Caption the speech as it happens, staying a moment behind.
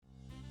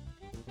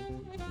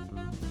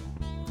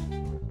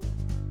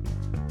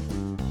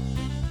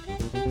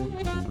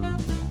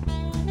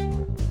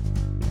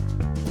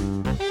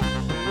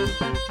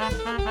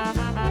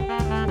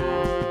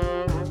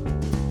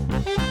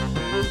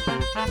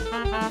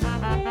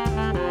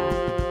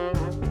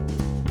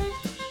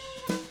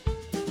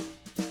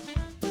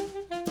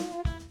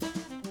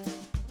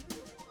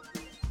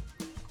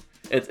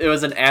It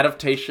was an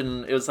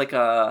adaptation. It was like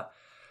a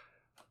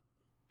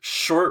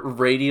short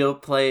radio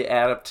play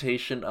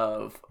adaptation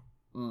of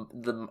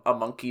A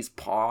Monkey's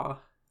Paw.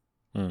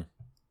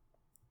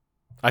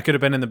 I could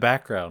have been in the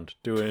background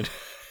doing.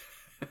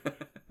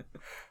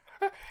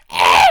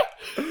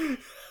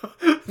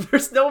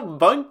 There's no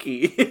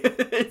monkey.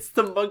 It's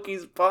the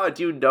monkey's paw.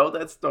 Do you know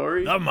that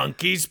story? The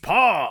monkey's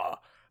paw.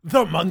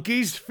 The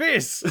monkey's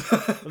fist.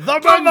 The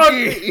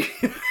monkey.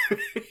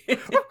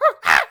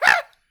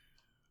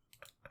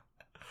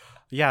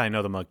 Yeah, I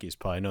know the monkey's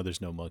paw. I know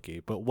there's no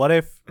monkey. But what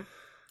if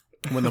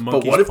when the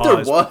monkey's paw?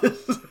 But what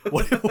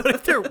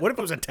if there was? What if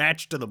it was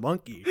attached to the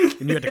monkey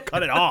and you had to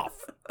cut it off?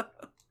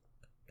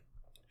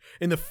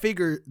 And the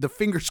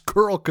fingers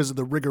curl because of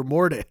the rigor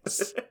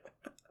mortis.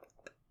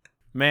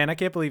 Man, I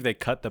can't believe they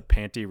cut the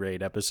Panty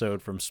Raid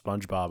episode from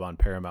SpongeBob on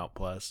Paramount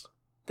Plus.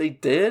 They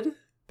did?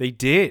 They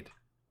did.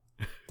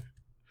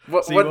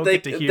 What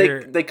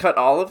they cut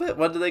all of it?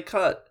 What did they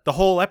cut? The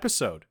whole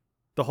episode.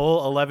 The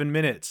whole 11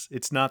 minutes.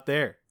 It's not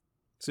there.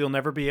 So you'll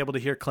never be able to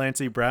hear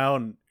Clancy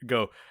Brown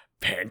go,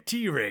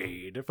 Panty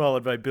Raid,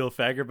 followed by Bill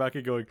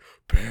Fagerbakke going,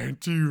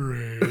 Panty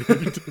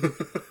Raid.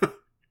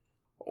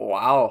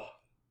 Wow.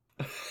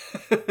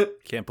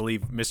 Can't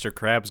believe Mr.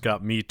 Krabs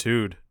got Me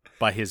Too'd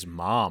by his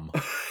mom.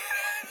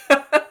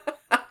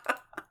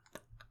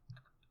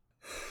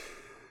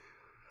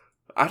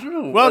 I don't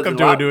know. Welcome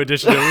to a new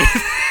edition of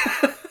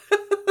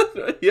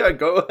Yeah,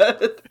 go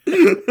ahead.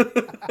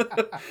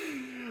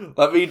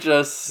 Let me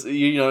just,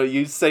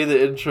 you say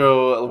the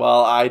intro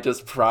while I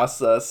just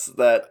process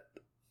that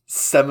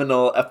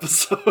seminal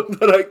episode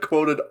that I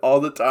quoted all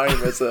the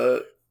time as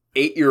a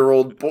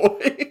 8-year-old boy.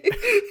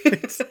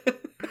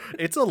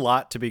 It's a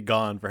lot to be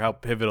gone for how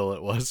pivotal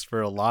it was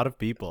for a lot of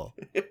people.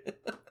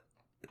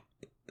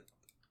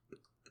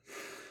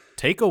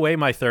 Take away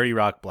my 30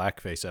 Rock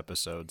Blackface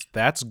episodes.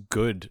 That's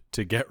good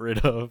to get rid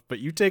of. But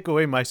you take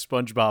away my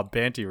SpongeBob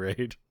Panty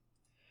Raid.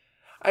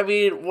 I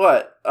mean,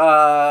 what?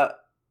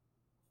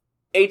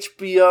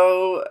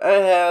 HBO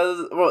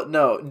has... Well,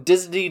 no.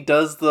 Disney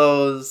does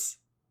those...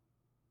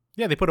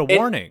 Yeah, they put a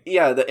warning.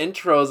 Yeah, the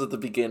intros at the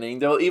beginning.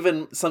 They'll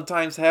even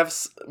sometimes have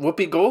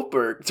Whoopi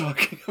Goldberg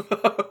talking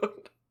about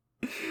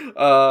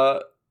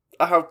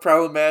how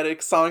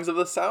problematic Songs of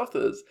the South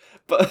is.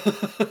 But...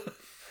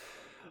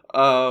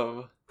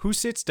 Who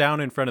sits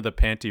down in front of the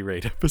Panty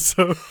Raid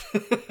episode?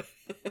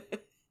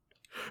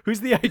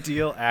 Who's the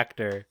ideal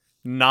actor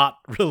not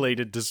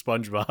related to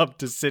SpongeBob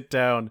to sit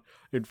down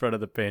in front of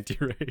the Panty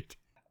Raid?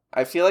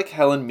 I feel like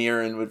Helen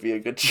Mirren would be a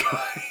good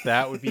choice.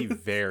 That would be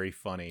very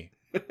funny.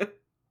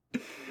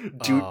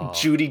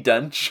 Judi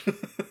Dench.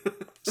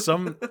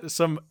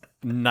 some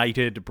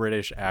knighted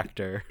British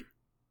actor.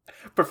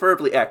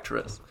 Preferably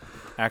actress.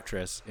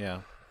 Actress, yeah.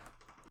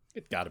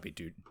 It's gotta be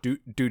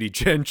Judi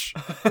Dench.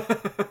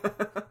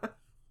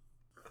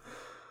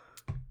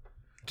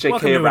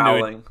 J.K.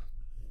 Rowling.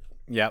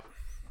 Yep.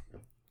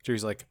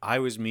 She's like, I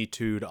was Me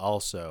Too'd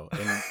also.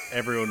 And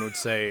everyone would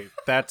say,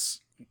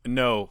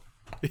 no.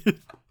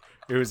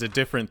 It was a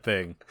different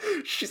thing.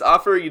 She's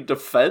offering you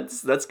defense?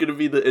 That's going to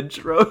be the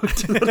intro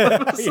to the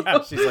episode?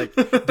 Yeah, she's like,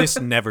 this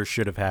never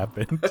should have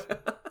happened.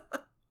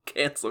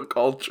 Cancel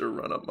culture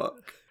run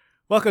amok.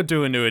 Welcome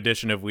to a new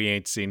edition of We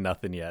Ain't Seen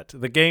Nothing Yet,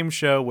 the game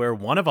show where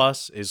one of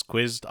us is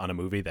quizzed on a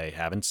movie they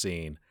haven't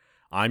seen.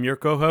 I'm your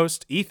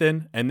co-host,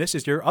 Ethan, and this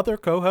is your other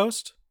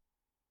co-host,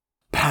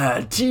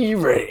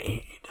 Panty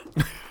Raid.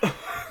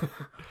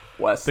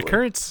 Wesley.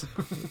 The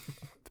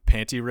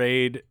Panty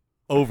Raid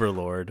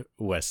overlord,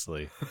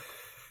 Wesley.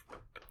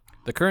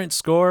 The current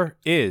score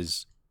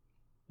is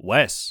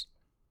Wes,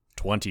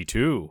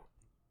 22.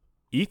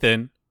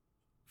 Ethan,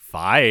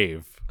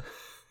 5.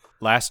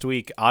 Last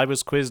week, I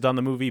was quizzed on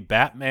the movie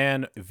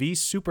Batman v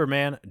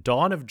Superman: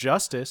 Dawn of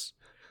Justice,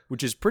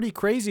 which is pretty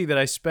crazy that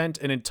I spent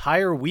an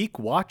entire week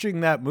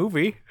watching that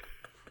movie.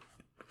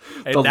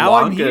 And the now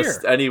I'm here. The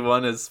longest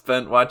anyone has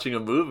spent watching a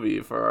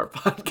movie for our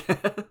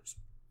podcast.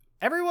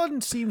 Everyone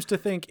seems to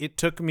think it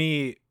took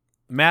me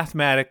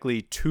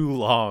mathematically too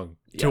long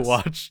to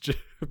watch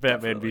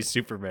Batman v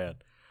Superman.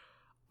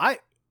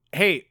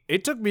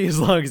 It took me as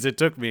long as it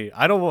took me.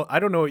 I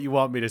don't know what you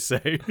want me to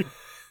say.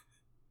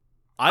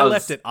 I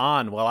left it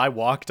on while I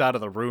walked out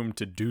of the room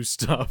to do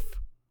stuff.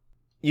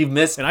 You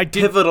missed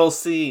pivotal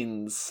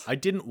scenes. I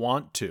didn't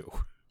want to.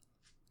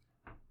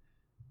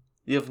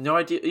 You have no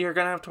idea. You're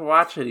going to have to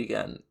watch it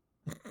again.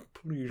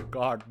 Please,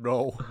 God,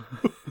 no.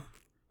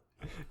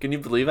 Can you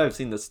believe I've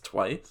seen this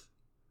twice?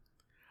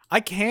 I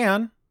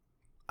can.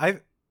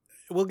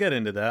 We'll get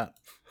into that.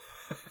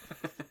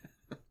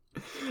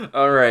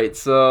 All right,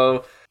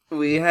 so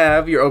we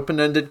have your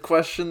open-ended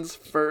questions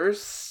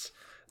first.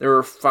 There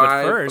were 5.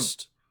 But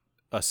first,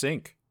 a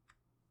sync.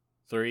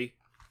 3,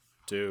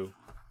 2,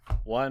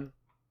 1.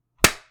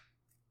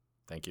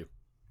 Thank you.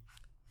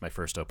 My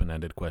first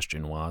open-ended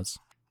question was...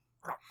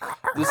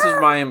 This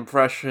is my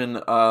impression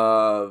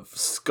of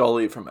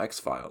Scully from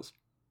X-Files.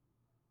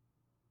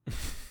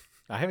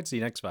 I haven't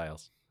seen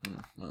X-Files.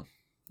 Well,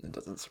 it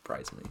doesn't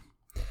surprise me.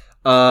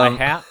 I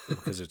have,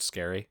 because it's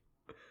scary.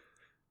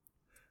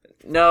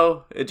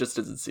 No, it just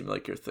doesn't seem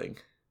like your thing.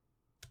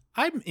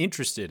 I'm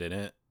interested in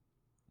it,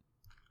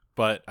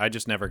 but I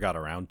just never got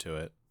around to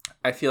it.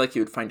 I feel like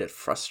you would find it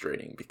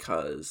frustrating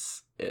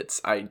because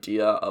its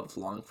idea of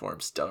long-form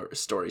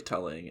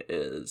storytelling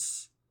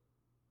is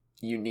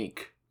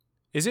unique.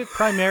 Is it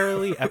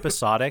primarily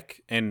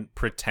episodic and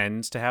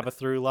pretends to have a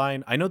through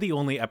line? I know the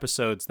only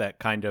episodes that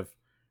kind of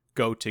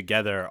go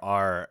together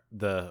are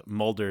the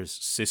Mulder's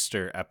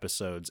sister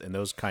episodes, and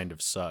those kind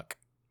of suck.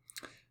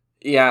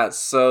 Yeah,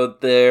 so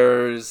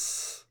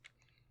there's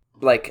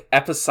like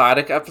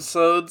episodic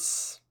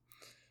episodes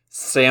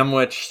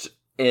sandwiched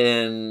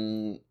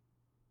in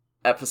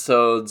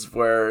episodes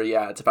where,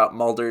 yeah, it's about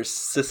Mulder's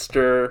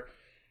sister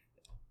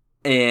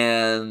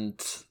and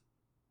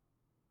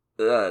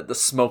the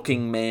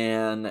smoking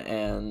man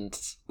and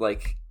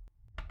like...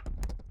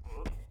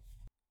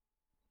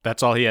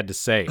 That's all he had to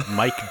say.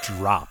 Mic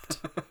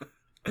dropped.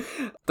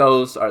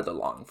 Those are the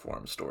long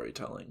form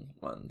storytelling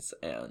ones,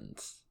 and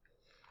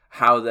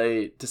how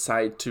they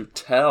decide to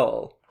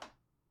tell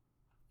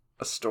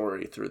a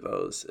story through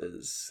those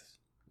is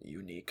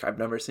unique. I've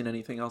never seen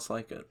anything else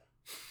like it.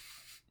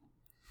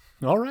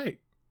 All right.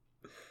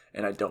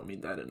 And I don't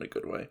mean that in a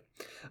good way.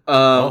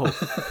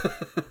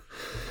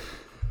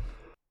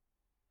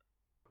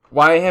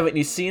 Why haven't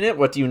you seen it?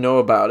 What do you know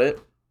about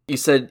it? You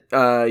said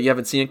you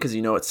haven't seen it because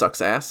you know it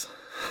sucks ass.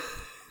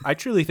 I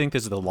truly think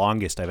this is the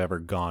longest I've ever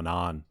gone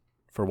on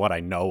for what I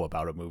know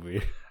about a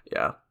movie.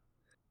 Yeah.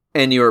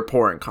 And you were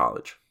poor in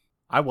college.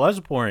 I was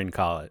poor in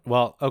college.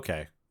 Well,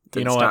 okay.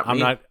 Didn't you know what? stop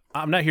me.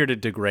 I'm not here to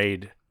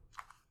degrade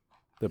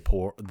the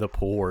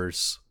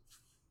poors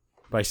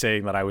by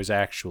saying that I was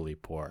actually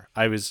poor.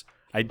 I was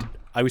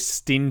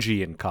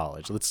stingy in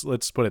college.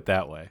 Let's put it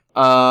that way.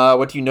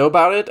 What do you know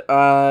about it?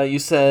 You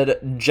said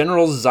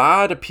General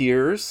Zod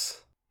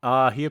appears.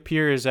 He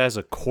appears as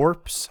a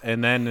corpse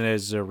and then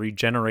as a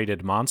regenerated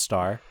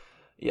Monstar.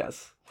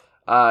 Yes.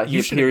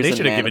 They should have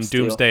given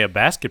Doomsday a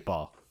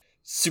basketball.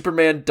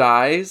 Superman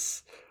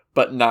dies,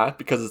 but not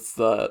because it's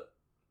the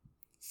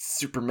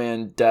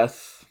Superman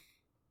death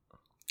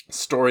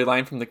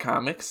storyline from the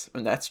comics,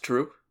 and that's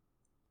true.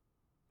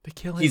 They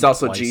kill him. He's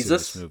also twice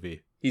Jesus. In this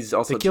movie. He's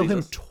also they kill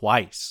Jesus. him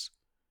twice.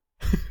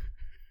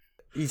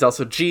 He's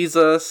also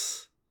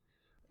Jesus,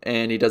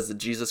 and he does the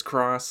Jesus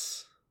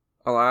cross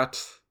a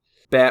lot.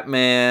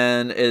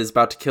 Batman is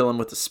about to kill him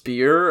with a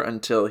spear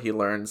until he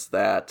learns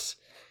that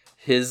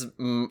his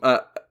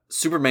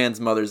Superman's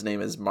mother's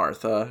name is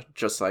Martha,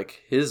 just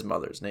like his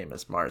mother's name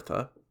is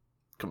Martha.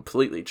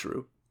 Completely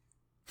true.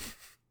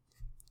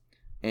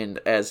 And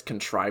as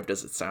contrived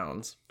as it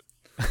sounds.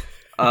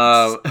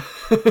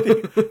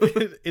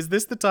 Is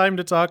this the time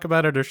to talk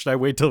about it, or should I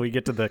wait till we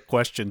get to the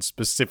question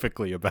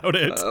specifically about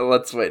it?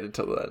 Let's wait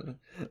until then.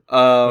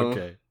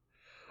 Okay.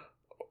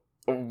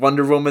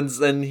 Wonder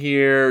Woman's in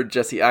here.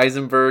 Jesse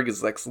Eisenberg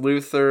is Lex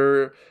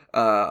Luthor.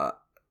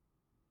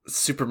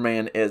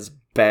 Superman is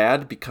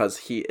bad because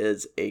he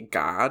is a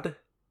god.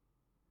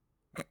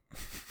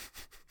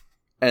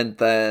 And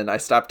then I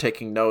stopped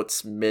taking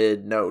notes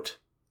mid-note.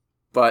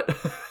 But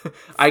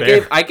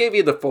I gave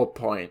you the full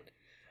point.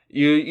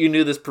 You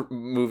knew this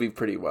movie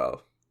pretty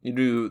well. You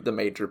knew the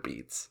major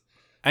beats.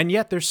 And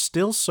yet there's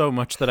still so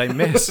much that I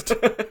missed.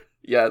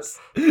 Yes.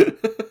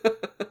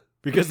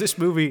 Because this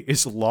movie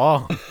is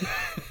long.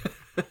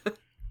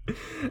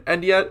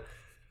 And yet,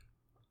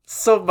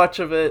 so much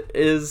of it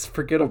is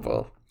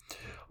forgettable.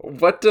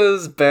 What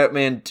does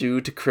Batman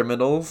do to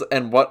criminals,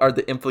 and what are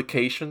the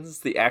implications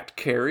the act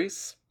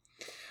carries?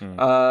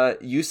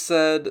 You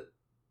said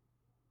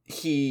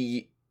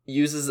he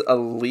uses a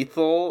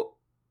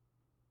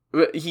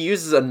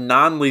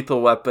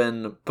non-lethal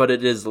weapon, but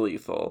it is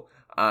lethal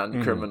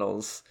on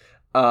criminals.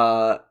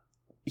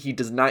 He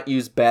does not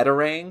use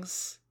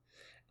batarangs,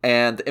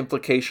 and the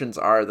implications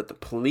are that the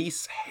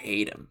police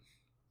hate him.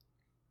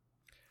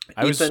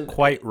 I was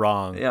quite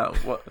wrong. Yeah.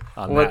 What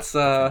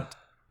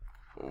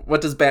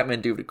does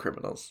Batman do to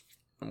criminals?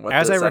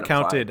 As I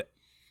recounted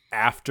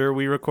after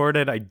we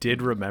recorded, I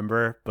did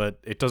remember, but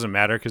it doesn't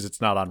matter because it's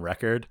not on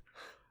record.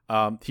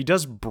 He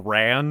does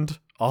brand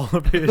all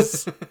of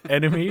his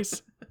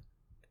enemies.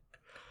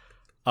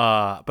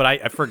 But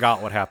I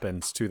forgot what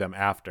happens to them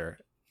after.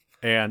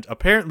 And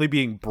apparently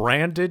being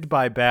branded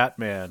by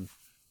Batman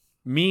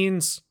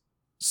means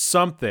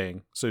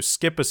something. So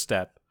skip a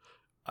step.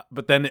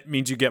 But then it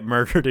means you get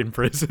murdered in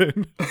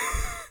prison.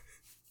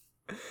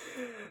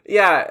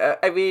 Yeah,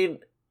 I mean,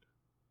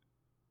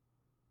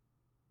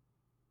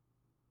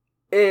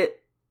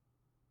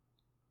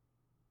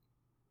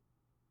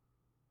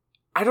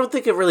 I don't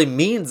think it really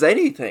means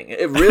anything.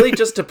 It really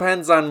just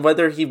depends on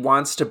whether he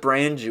wants to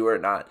brand you or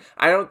not.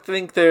 I don't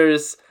think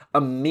there's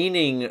a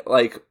meaning,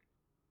 like,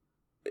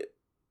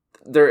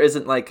 there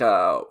isn't like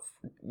a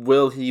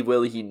will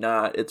he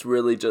not. It's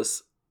really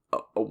just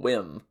a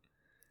whim.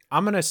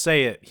 I'm going to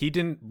say it. He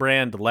didn't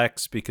brand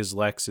Lex because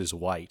Lex is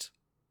white.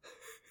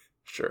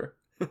 Sure.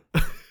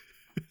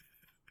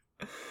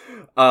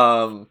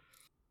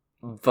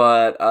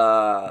 But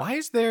why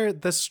is there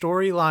the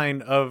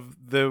storyline of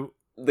the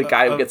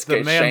guy who gets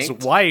the man's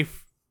shanked?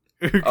 wife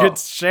who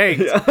gets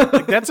shanked? Yeah.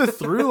 Like, that's a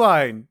through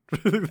line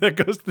that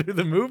goes through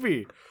the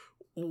movie.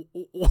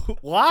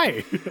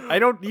 Why? I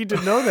don't need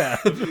to know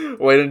that.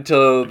 Wait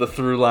until the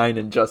through line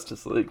in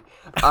Justice League.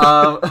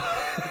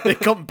 They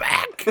come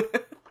back.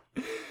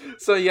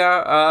 So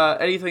yeah,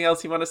 anything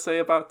else you want to say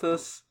about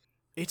this?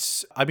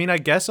 I mean, I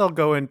guess I'll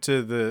go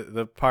into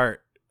the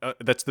part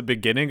that's the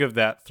beginning of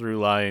that through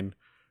line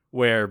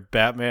where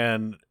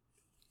Batman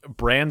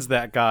brands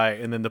that guy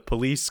and then the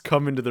police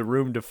come into the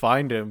room to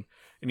find him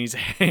and he's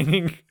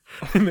hanging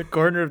in the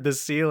corner of the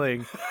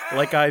ceiling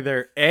like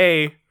either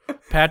A,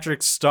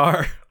 Patrick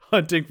Star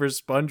hunting for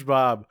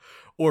SpongeBob,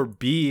 or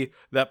B,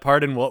 that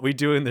part in What We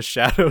Do in the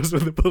Shadows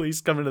when the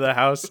police come into the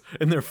house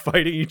and they're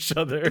fighting each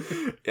other.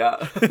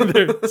 Yeah. And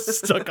they're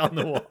stuck on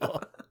the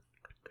wall.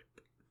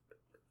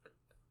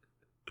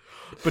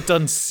 But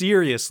done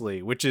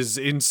seriously, which is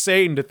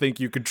insane to think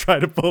you could try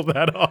to pull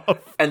that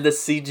off. And the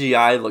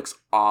CGI looks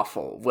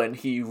awful when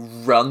he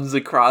runs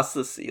across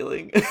the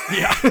ceiling.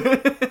 Yeah.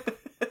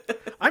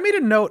 I made a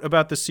note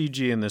about the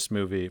CG in this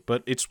movie,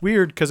 but it's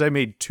weird because I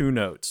made 2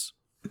 notes.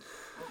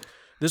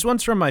 This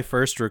one's from my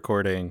first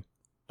recording,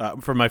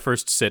 from my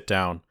first sit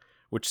down,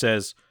 which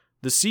says,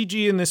 the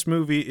CG in this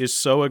movie is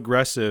so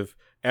aggressive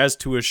as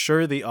to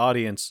assure the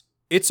audience,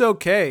 it's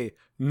okay,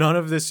 none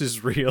of this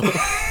is real.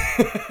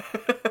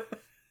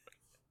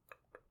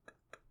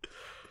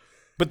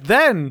 But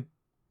then,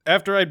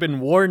 after I'd been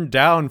worn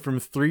down from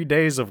 3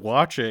 days of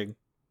watching,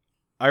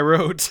 I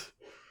wrote,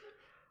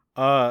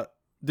 the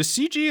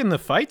CG in the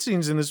fight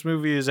scenes in this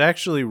movie is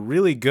actually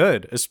really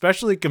good,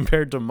 especially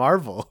compared to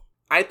Marvel.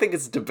 I think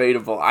it's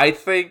debatable. I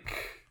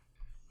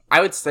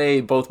would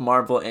say both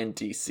Marvel and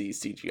DC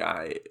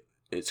CGI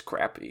is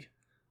crappy.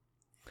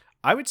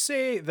 I would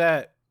say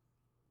that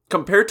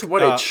compared to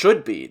what it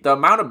should be, the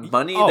amount of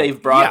money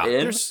they've brought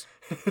in.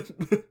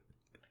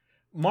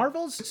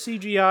 Marvel's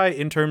CGI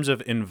in terms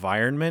of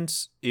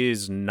environments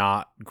is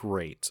not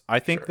great. I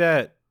think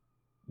that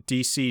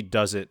DC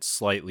does it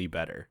slightly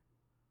better.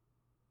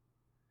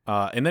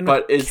 And then,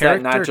 but is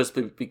that not just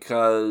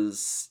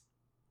because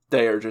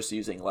they are just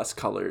using less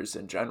colors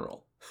in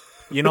general?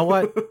 You know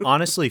what?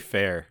 Honestly,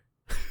 fair.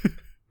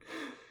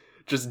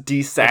 Just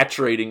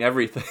desaturating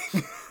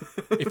everything.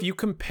 If you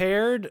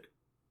compared,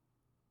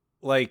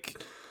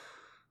 like,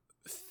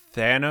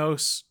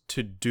 Thanos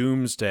to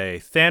Doomsday,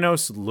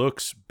 Thanos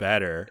looks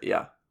better.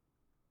 Yeah.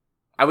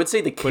 I would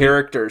say the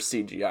character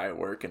CGI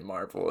work in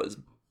Marvel is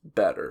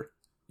better.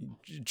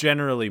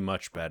 Generally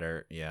much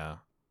better, yeah.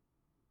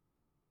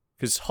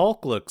 Because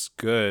Hulk looks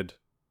good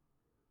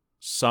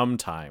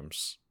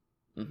sometimes.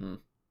 Mm-hmm.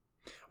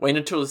 Wait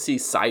until you see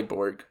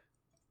Cyborg.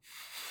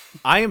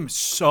 I am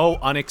so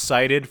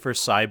unexcited for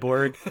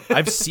Cyborg.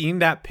 I've seen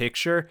that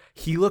picture.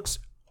 He looks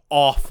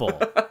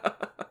awful.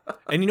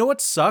 And you know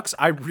what sucks?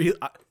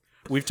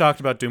 We've talked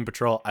about Doom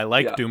Patrol. I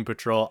like Doom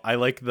Patrol. I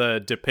like the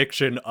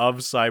depiction of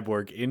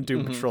Cyborg in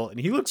Doom Patrol, and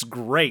he looks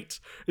great.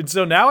 And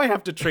so now I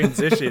have to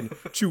transition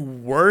to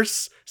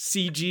worse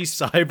CG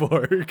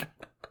Cyborg.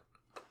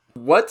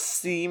 What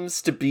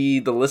seems to be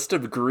the list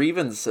of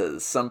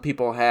grievances some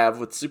people have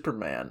with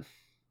Superman?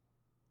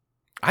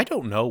 I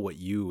don't know what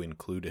you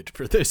included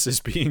for this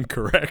as being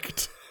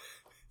correct.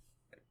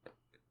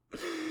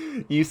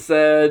 You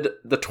said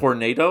the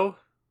tornado?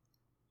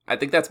 I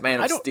think that's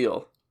Man of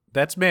Steel.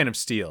 That's Man of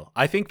Steel.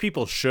 I think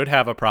people should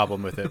have a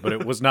problem with it, but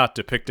it was not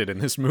depicted in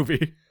this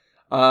movie.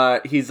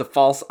 He's a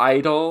false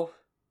idol.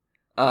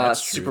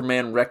 That's true.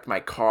 Superman wrecked my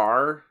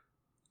car.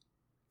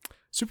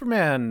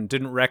 Superman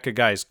didn't wreck a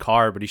guy's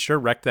car, but he sure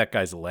wrecked that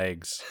guy's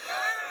legs.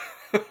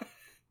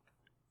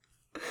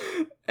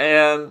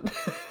 And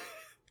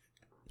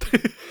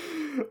is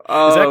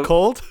that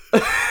cold?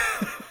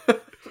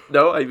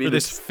 No, I mean, for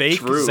this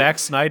fake true. Zack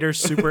Snyder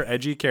super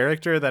edgy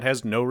character that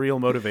has no real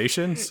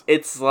motivations.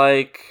 It's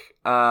like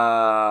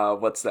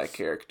what's that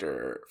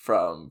character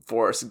from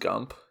Forrest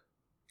Gump?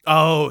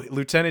 Oh,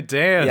 Lieutenant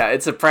Dan. Yeah,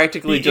 it's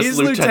He just is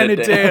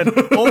Lieutenant Dan.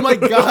 Oh my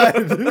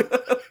god.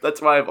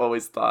 That's why I've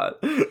always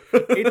thought.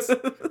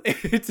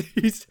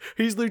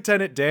 He's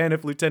Lieutenant Dan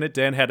if Lieutenant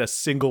Dan had a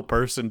single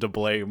person to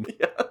blame.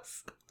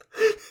 Yes.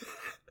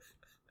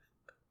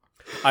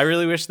 I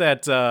really wish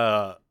that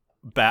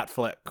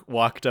Batfleck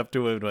walked up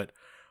to him and went,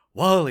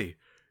 Wally,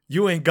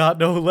 you ain't got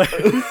no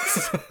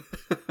legs.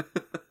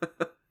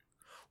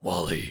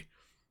 Wally,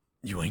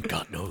 you ain't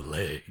got no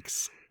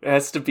legs. It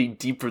has to be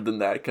deeper than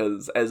that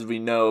because, as we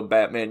know,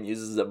 Batman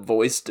uses a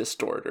voice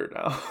distorter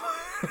now.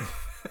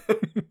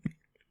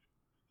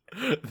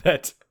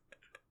 That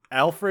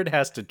Alfred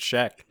has to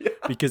check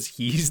because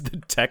he's the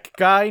tech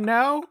guy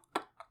now.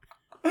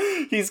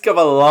 He's come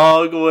a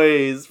long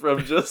ways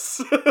from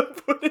just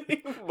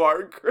putting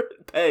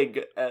Margaret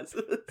Peg as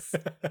his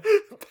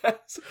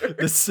password.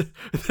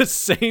 The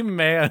same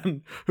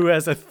man who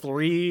has a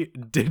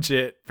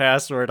 3-digit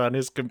password on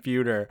his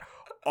computer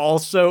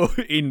also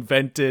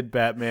invented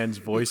Batman's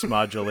voice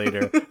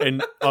modulator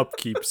and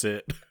upkeeps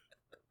it.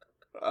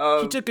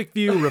 He took a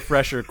few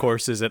refresher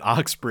courses at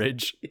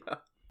Oxbridge. Yeah.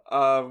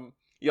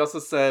 He also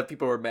said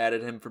people were mad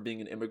at him for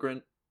being an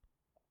immigrant.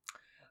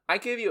 I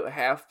gave you a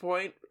half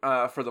point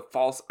for the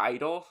false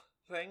idol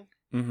thing.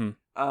 Mm-hmm.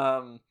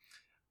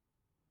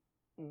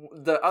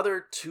 The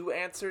other two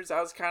answers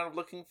I was kind of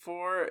looking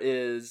for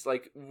is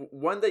like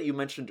one that you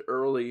mentioned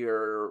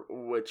earlier,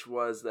 which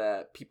was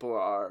that people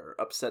are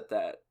upset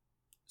that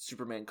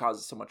Superman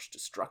causes so much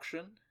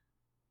destruction.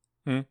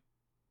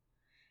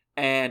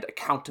 And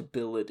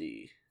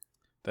accountability.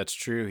 That's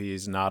true.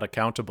 He's not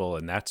accountable,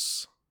 and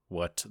that's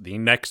what the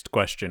next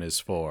question is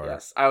for.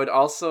 Yes, I would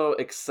also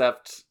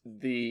accept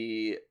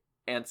the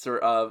answer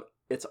of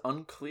it's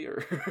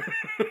unclear.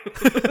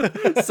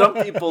 Some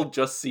people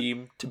just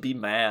seem to be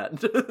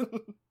mad.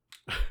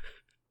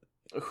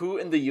 Who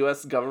in the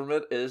US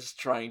government is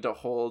trying to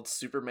hold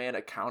Superman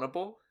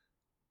accountable?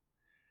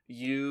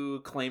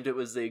 You claimed it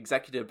was the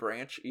executive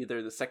branch,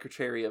 either the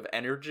Secretary of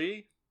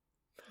Energy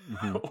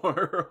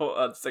or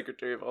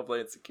Secretary of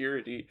Homeland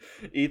Security.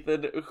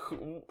 Ethan,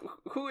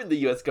 who in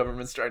the US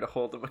government's trying to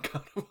hold him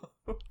accountable?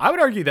 I would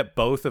argue that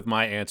both of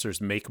my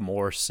answers make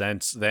more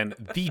sense than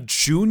the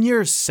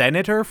junior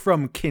senator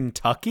from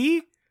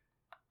Kentucky?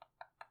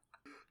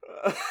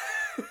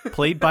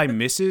 Played by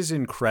Mrs.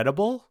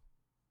 Incredible?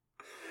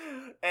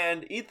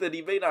 And Ethan,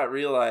 you may not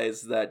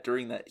realize that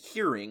during that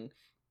hearing,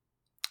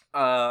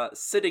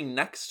 sitting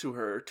next to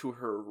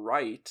her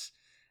right,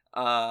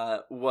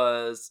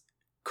 was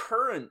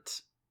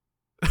current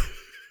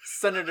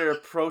Senator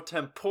pro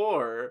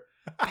tempore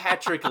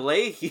Patrick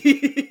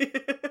Leahy.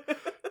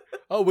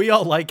 Oh, we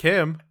all like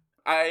him.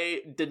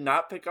 I did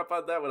not pick up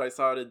on that when I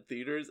saw it in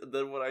theaters, and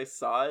then when I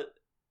saw it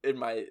in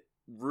my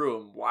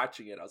room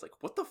watching it, I was like,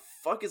 what the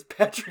fuck is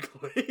Patrick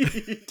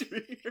Leahy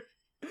doing here?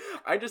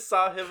 I just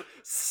saw him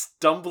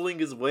stumbling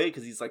his way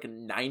because he's like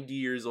 90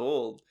 years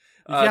old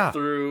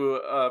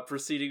through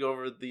proceeding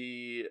over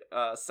the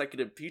second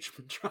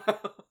impeachment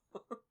trial.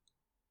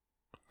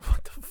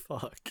 What the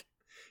fuck?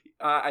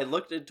 I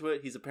looked into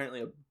it. He's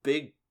apparently a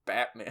big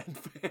Batman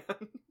fan.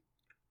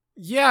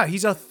 Yeah,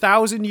 he's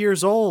 1,000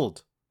 years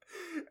old.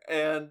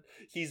 And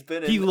he's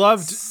been in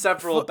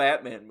several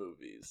Batman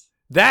movies.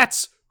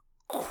 That's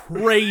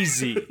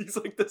crazy. He's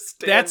like the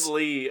Stan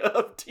Lee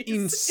of DC.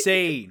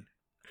 Insane.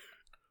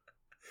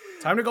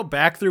 Time to go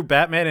back through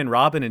Batman and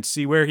Robin and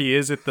see where he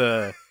is at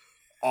the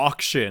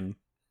auction.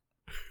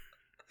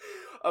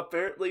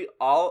 Apparently,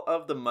 all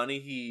of the money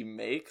he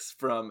makes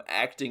from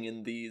acting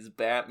in these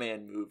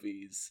Batman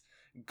movies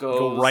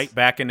go right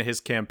back into his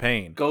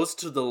campaign. Goes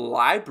to the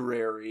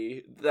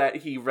library that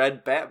he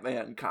read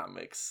Batman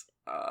comics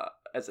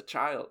as a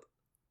child.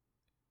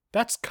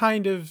 That's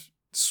kind of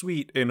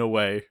sweet in a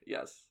way.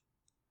 Yes.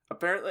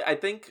 Apparently, I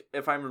think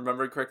if I'm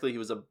remembering correctly, he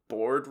was a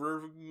board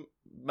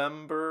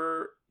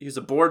member. He was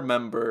a board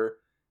member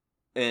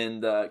in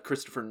the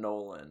Christopher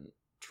Nolan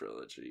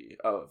trilogy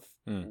of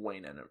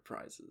Wayne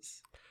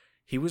Enterprises.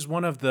 He was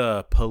one of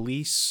the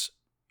police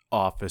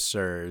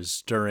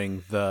officers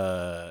during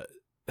the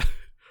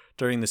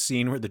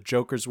scene where the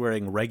Joker's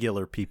wearing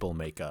regular people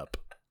makeup.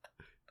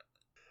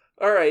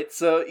 All right,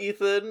 so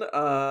Ethan,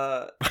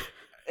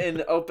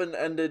 in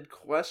open-ended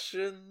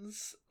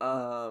questions,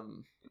 what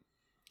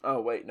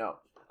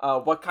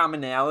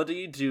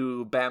commonality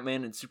do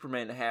Batman and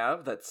Superman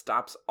have that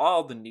stops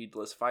all the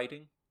needless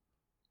fighting?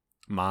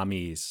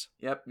 Mommies.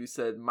 Yep, you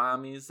said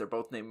mommies. They're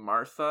both named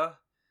Martha.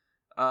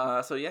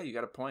 So yeah, you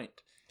got a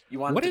point.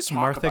 What is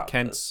Martha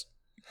Kent's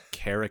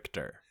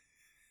character?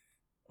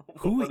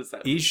 Who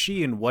is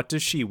she and what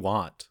does she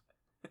want?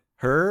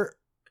 I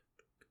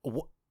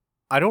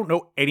don't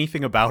know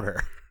anything about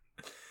her.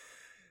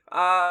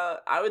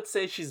 I would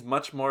say she's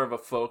much more of a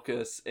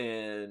focus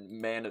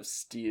in Man of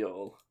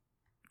Steel.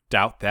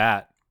 Doubt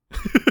that.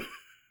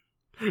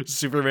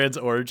 Superman's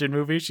origin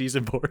movie, she's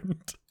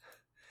important.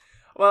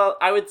 Well,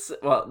 I would say,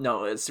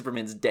 no,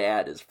 Superman's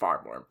dad is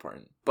far more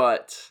important,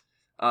 but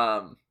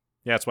yeah,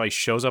 that's why he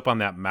shows up on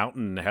that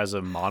mountain and has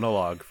a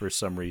monologue for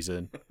some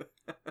reason.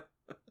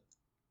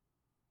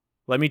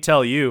 Let me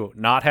tell you,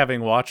 not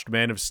having watched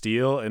Man of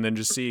Steel and then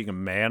just seeing a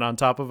man on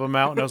top of a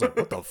mountain, I was like,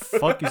 what the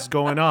fuck is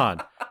going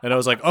on? And I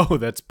was like, oh,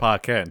 that's Pa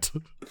Kent.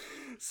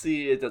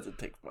 See, it doesn't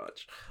take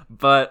much.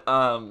 But,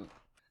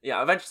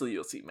 yeah, eventually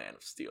you'll see Man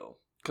of Steel.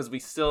 Because we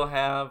still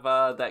have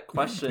that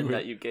question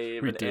that you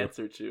gave an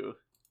answer to.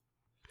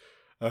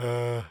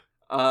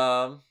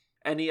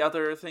 Any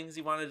other things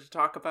you wanted to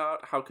talk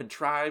about? How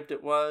contrived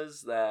it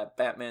was that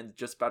Batman's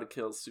just about to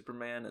kill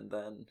Superman and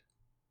then...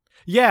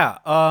 Yeah,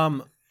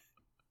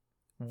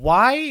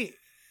 why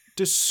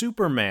does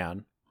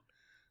Superman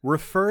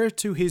refer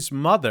to his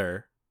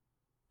mother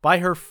by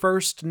her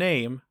first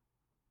name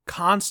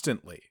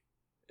constantly?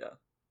 Yeah.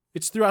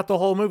 It's throughout the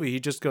whole movie. He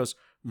just goes,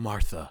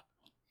 Martha.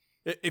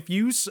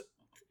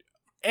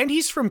 And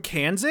he's from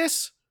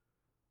Kansas?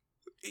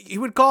 He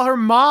would call her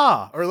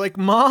Ma or like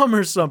Mom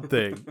or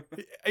something.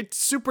 It's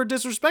super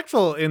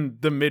disrespectful in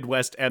the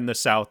Midwest and the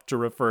South to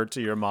refer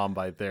to your mom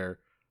by their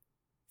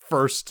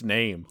first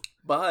name.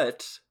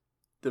 But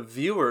the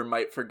viewer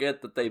might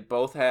forget that they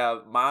both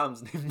have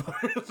moms named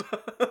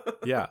Martha.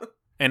 Yeah.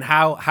 And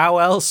how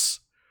else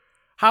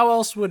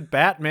would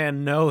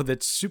Batman know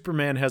that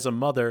Superman has a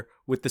mother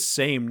with the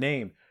same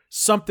name?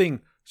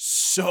 Something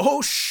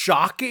so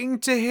shocking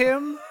to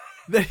him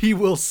that he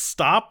will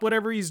stop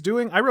whatever he's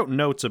doing. I wrote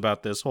notes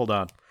about this. Hold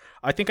on.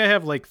 I think I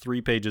have like 3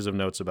 pages of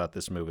notes about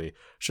this movie.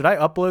 Should I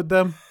upload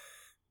them?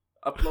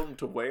 Upload them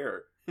to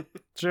where?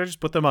 Should I just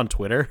put them on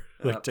Twitter?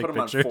 Like take put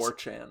them pictures? On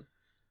 4chan.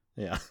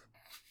 Yeah.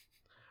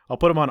 I'll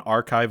put them on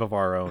Archive of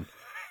Our Own.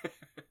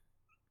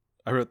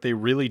 I wrote, they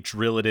really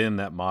drill it in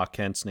that Ma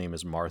Kent's name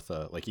is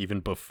Martha, like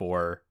even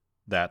before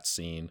that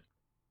scene.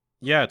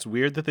 Yeah, it's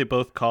weird that they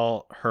both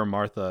call her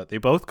Martha. They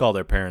both call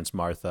their parents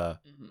Martha.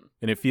 Mm-hmm.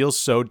 And it feels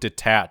so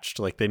detached,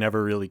 like they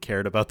never really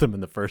cared about them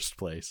in the first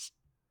place.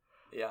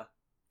 Yeah.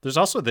 There's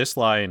also this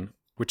line,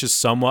 which is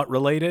somewhat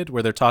related,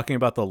 where they're talking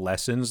about the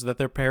lessons that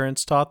their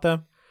parents taught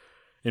them.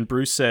 And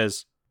Bruce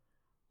says,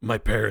 "My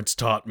parents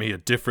taught me a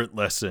different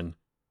lesson.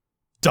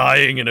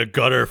 Dying in a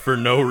gutter for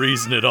no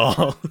reason at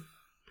all.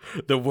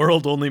 The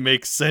world only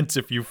makes sense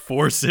if you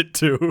force it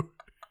to."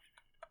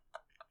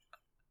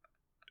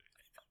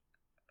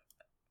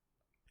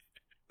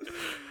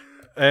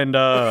 And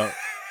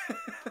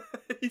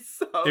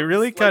it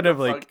really kind of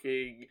like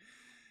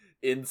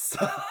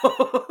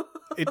incel.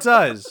 It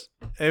does.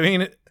 I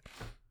mean,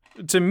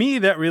 to me,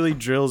 that really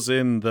drills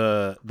in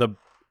the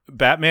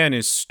Batman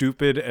is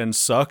stupid and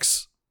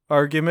sucks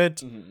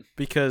argument,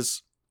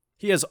 because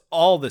he has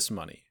all this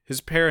money.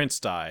 His parents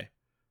die.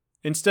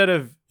 Instead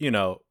of,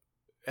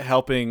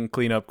 helping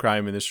clean up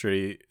crime in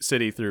the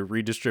city through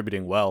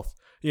redistributing wealth,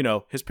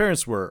 his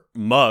parents were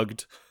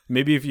mugged.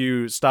 Maybe if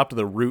you stopped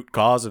the root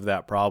cause of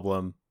that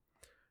problem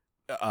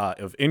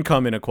of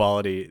income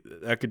inequality,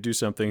 that could do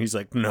something. He's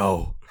like,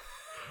 no,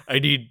 I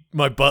need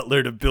my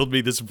butler to build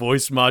me this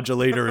voice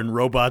modulator and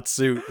robot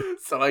suit.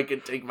 So I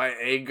can take my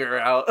anger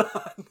out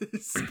on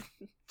this.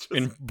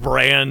 And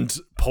brand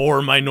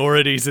poor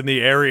minorities in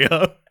the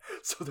area.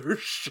 So they're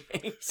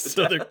shamed.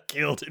 So they're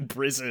killed in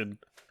prison.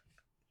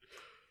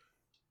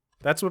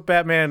 That's what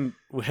Batman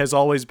has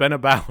always been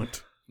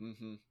about.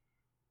 Mm-hmm.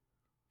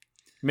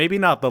 Maybe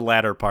not the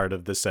latter part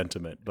of the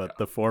sentiment, but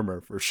the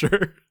former for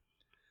sure.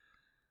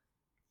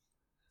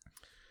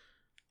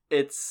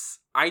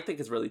 I think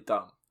it's really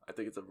dumb. I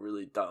think it's a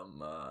really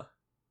dumb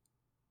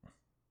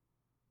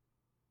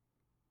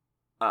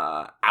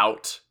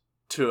out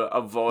to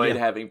avoid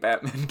having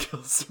Batman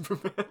kill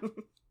Superman.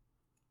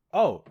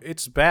 Oh,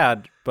 it's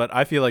bad, but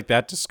I feel like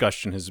that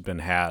discussion has been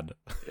had.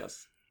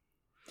 Yes.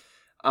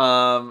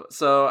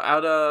 So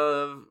out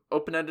of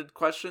open-ended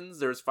questions,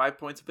 there's 5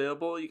 points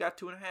available. You got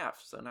 2.5,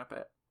 so not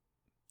bad.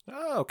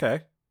 Oh,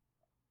 okay.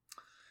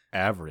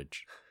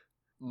 Average.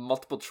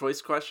 Multiple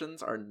choice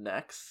questions are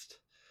next.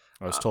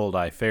 I was told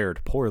I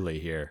fared poorly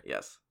here.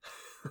 Yes.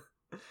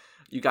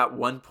 You got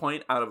 1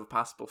 point out of a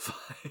possible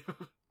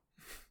 5.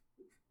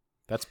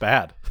 That's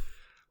bad.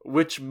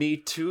 Which Me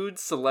Too'd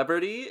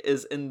celebrity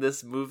is in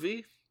this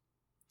movie?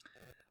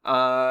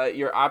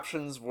 Your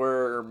options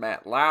were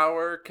Matt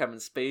Lauer, Kevin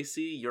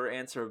Spacey. Your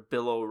answer,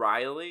 Bill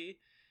O'Reilly.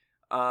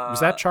 Was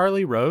that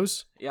Charlie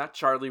Rose? Yeah,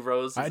 Charlie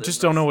Rose. I just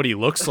don't know what he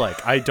looks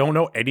like. I don't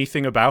know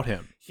anything about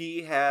him.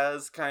 He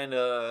has kind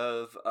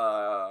of.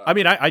 I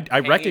mean, I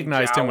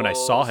recognized him when I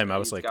saw him. I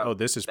was like, oh,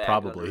 this is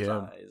probably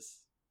him.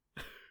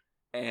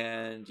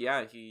 And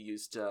yeah, he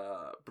used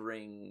to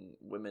bring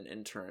women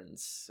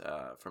interns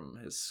from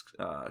his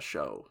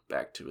show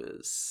back to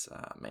his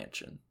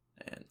mansion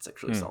and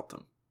sexually assault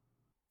them.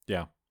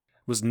 Yeah.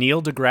 Was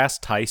Neil deGrasse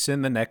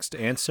Tyson the next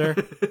answer?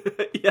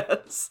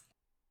 Yes.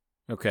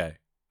 Okay.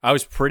 I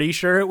was pretty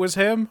sure it was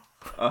him.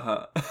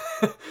 Uh-huh.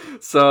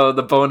 So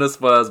the bonus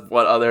was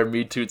what other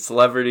Me Too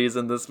celebrities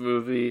in this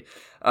movie.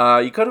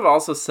 You could have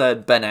also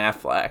said Ben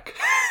Affleck.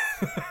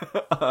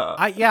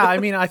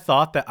 I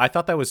thought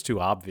that was too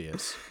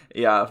obvious.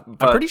 Yeah,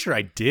 but I'm pretty sure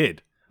I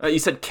did. You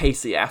said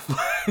Casey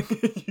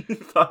Affleck. You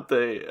thought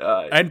they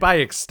and by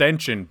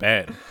extension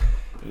Ben.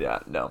 Yeah,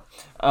 no.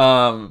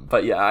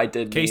 But yeah, I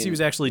did. Casey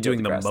was actually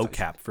doing the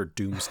mocap for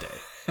Doomsday.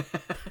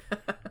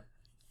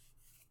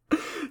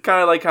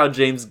 Kind of like how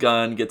James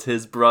Gunn gets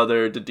his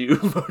brother to do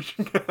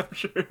motion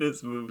capture in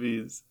his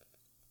movies.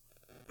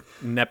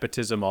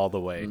 Nepotism all the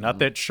way. Not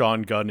that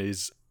Sean Gunn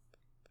is...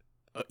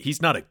 he's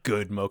not a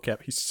good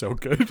mocap. He's so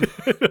good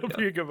at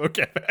being a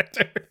mocap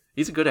actor.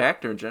 He's a good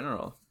actor in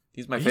general.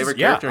 He's my favorite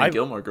character in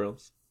Gilmore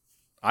Girls.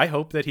 I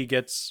hope that he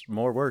gets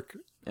more work.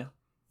 Yeah.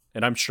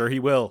 And I'm sure he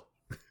will.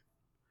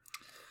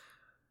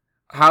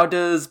 How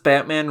does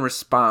Batman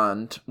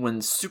respond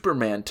when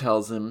Superman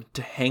tells him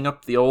to hang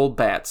up the old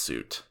bat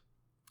suit?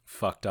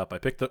 Fucked up.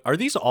 Are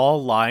these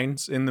all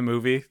lines in the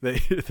movie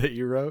that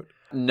you wrote?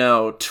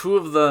 No, 2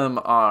 of them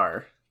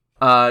are.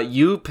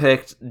 You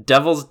picked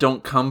 "Devils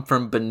don't come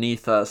from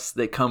beneath us,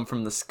 they come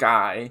from the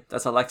sky."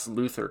 That's a Lex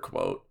Luthor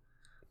quote.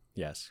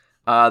 Yes.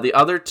 The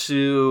other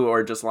two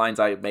are just lines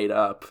I made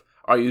up.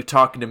 Are you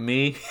talking to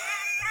me?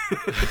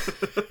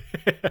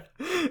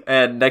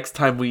 And next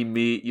time we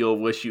meet, you'll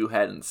wish you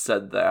hadn't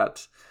said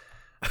that.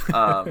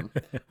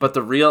 But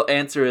the real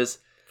answer is,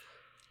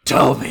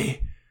 tell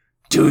me,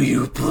 do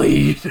you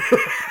bleed?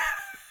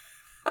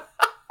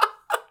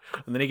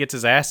 And then he gets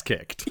his ass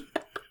kicked.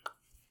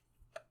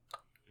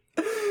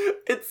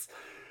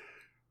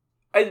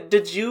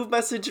 Did you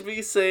message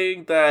me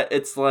saying that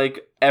it's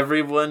like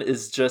everyone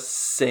is just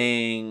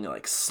saying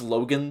like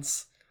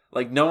slogans?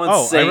 Like no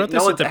one's saying,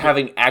 no one's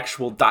having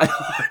actual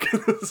dialogue.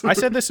 I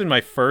said this in my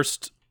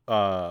first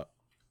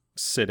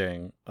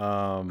sitting.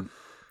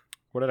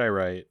 What did I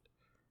write?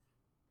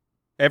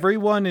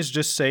 Everyone is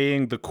just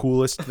saying the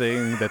coolest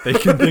thing that they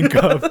can think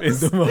of in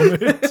the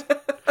moment.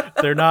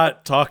 They're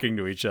not talking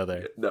to each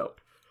other. No.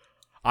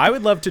 I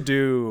would love to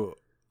do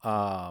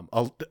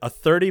a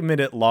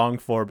 30-minute long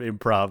form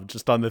improv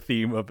just on the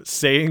theme of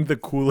saying the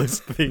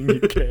coolest thing you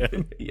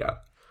can. Yeah.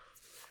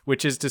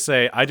 Which is to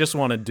say, I just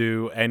want to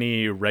do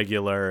any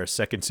regular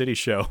Second City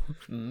show.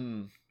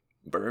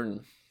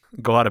 Burn.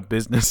 Go out of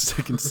business,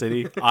 Second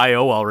City.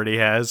 IO already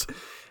has.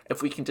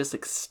 If we can just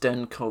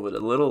extend COVID a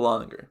little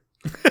longer.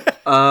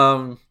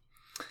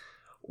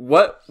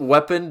 What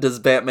weapon does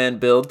Batman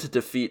build to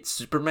defeat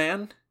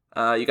Superman?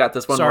 You got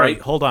this one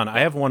right? Hold on. I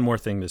have one more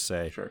thing to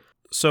say. Sure.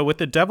 So with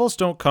the devils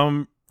don't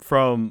come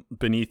from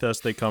beneath us,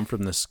 they come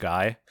from the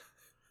sky.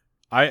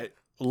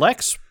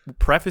 Lex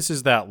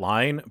prefaces that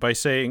line by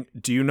saying,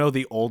 do you know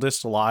the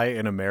oldest lie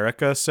in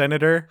America,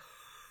 Senator?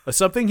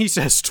 Something he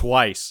says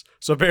twice.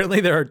 So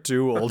apparently there are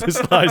two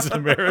oldest lies in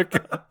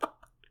America.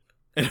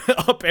 And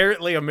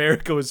apparently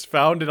America was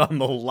founded on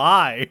the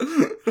lie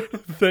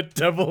that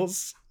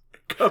devils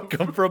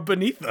come from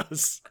beneath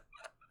us.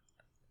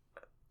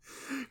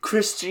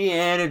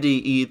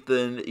 Christianity,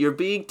 Ethan. You're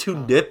being too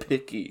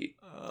nitpicky.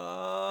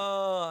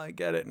 Oh, I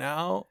get it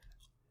now.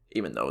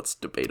 Even though it's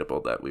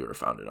debatable that we were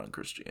founded on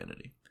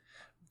Christianity.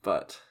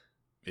 But.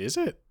 Is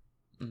it?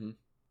 Mm-hmm.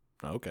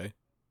 Okay.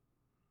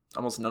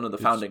 Almost none of the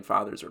founding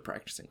fathers were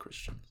practicing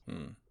Christians.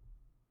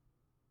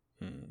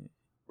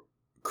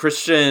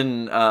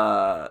 Christian,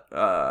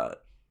 I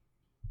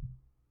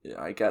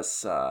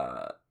guess,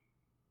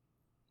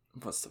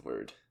 what's the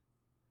word?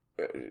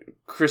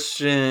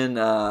 Christian,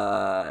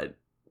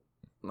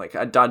 like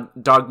a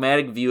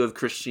dogmatic view of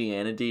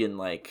Christianity and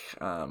like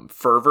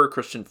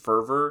Christian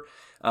fervor,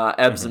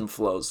 ebbs and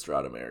flows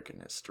throughout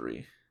American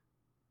history.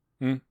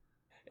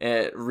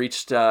 It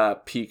reached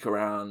a peak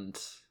around,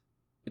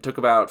 it took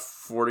about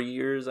 40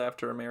 years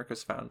after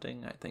America's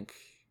founding. I think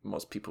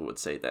most people would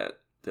say that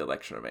the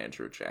election of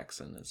Andrew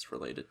Jackson is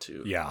related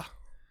to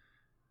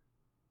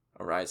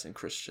a rise in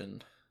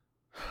Christianity.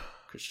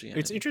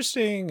 It's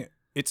interesting.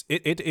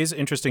 It is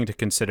interesting to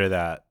consider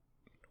that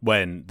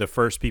when the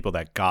first people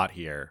that got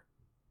here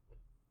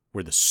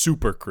were the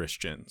super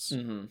Christians.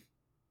 Mm-hmm.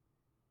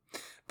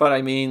 But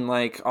I mean,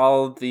 like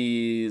all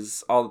the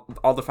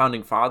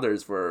founding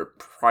fathers were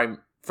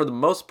for the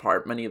most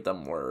part, many of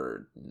them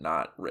were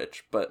not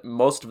rich, but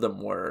most of them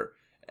were.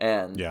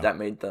 And that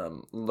made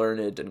them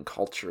learned and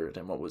cultured.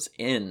 And what was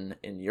in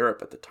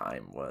Europe at the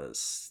time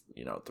was,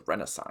 the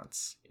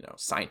Renaissance,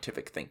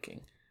 scientific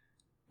thinking.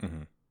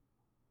 Mm-hmm.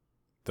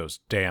 Those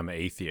damn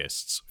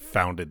atheists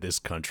founded this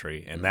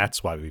country, and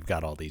that's why we've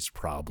got all these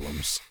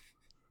problems.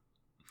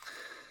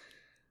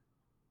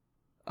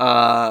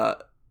 Do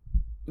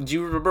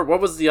you remember,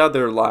 what was the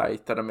other lie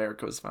that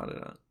America was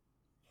founded on?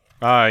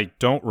 I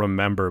don't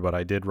remember, but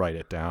I did write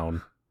it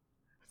down.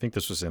 I think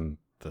this was in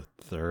the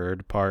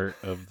third part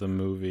of the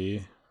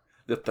movie.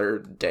 The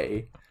third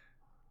day.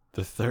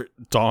 The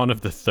dawn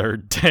of the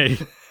third day.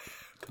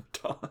 The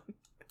dawn.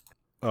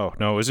 Oh,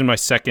 no, it was in my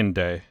second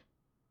day.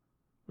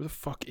 Where the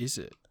fuck is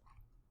it?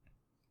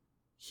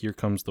 Here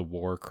comes the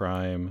war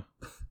crime.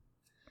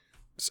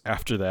 It's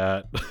after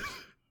that,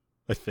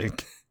 I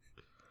think.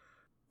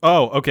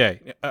 Oh,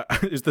 okay.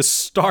 It's the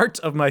start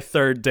of my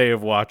third day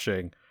of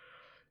watching.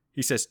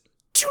 He says,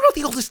 do you know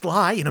the oldest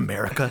lie in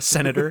America,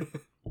 Senator?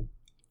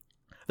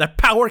 That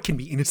power can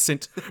be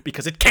innocent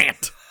because it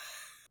can't.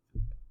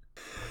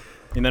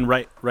 And then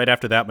right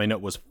after that, my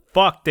note was,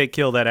 fuck, they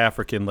killed that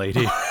African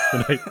lady.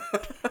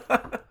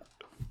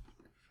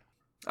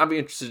 I'd be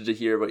interested to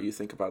hear what you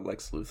think about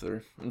Lex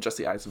Luthor and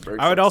Jesse Eisenberg.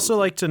 I would also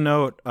like to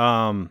note,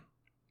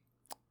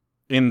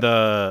 in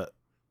the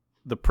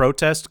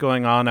protest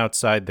going on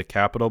outside the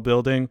Capitol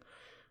building,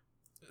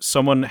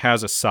 someone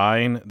has a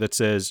sign that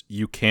says,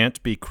 you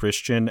can't be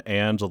Christian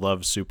and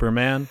love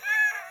Superman.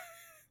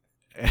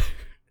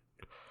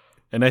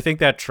 And I think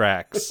that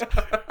tracks.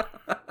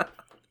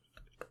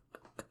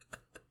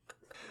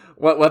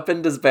 What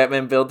weapon does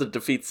Batman build to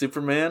defeat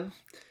Superman?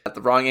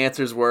 The wrong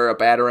answers were a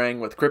batarang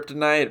with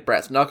kryptonite,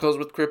 brass knuckles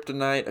with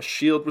kryptonite, a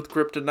shield with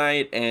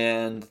kryptonite,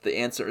 and the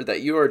answer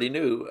that you already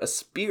knew, a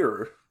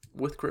spear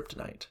with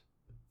kryptonite.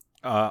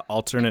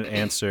 Alternate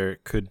answer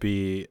could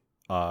be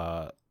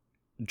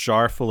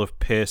jar full of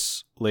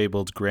piss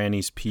labeled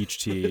Granny's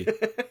peach tea.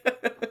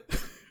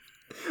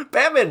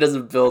 Batman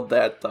doesn't build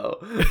that, though.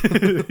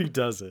 He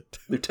doesn't.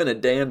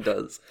 Lieutenant Dan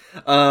does.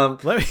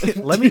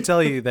 Let me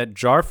tell you that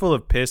jar full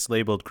of piss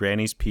labeled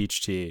Granny's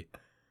Peach Tea,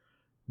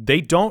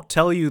 they don't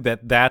tell you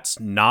that that's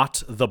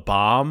not the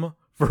bomb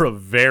for a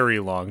very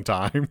long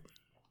time.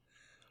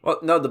 Well,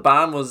 no, the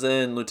bomb was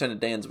in Lieutenant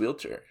Dan's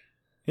wheelchair.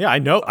 Yeah, I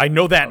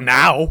know that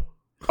now.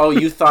 Oh,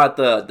 you thought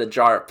the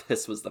jar of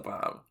piss was the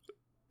bomb.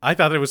 I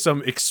thought it was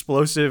some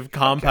explosive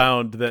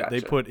compound that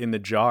they gotcha. put in the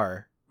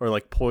jar, or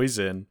like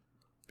poison,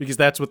 because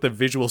that's what the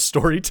visual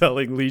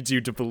storytelling leads you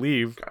to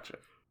believe. Gotcha.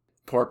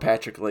 Poor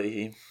Patrick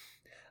Leahy.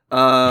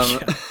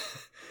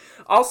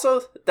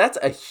 Also, that's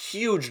a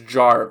huge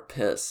jar of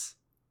piss.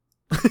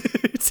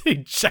 It's a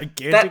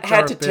gigantic That jar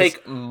had of to piss.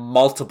 take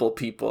multiple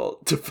people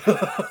to.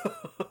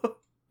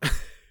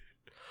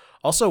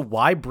 Also,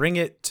 why bring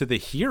it to the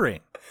hearing?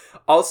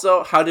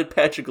 Also, how did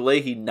Patrick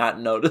Leahy not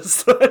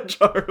notice that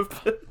jar of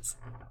piss?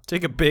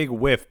 Take a big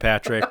whiff,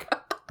 Patrick,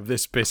 of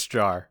this piss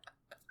jar.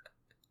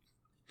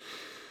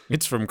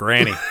 It's from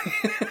Granny,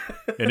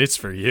 and it's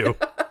for you.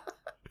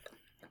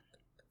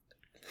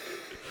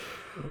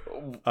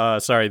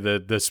 Sorry,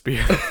 the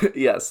spear.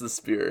 Yes, the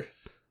spear.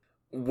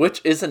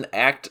 Which is an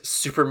act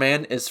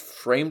Superman is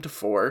framed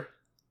for?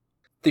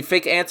 The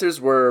fake answers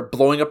were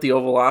blowing up the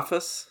Oval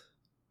Office.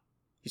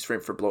 He's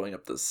framed for blowing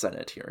up the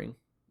Senate hearing.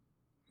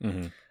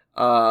 Mm-hmm.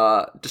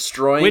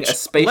 Destroying a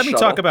space let shuttle. me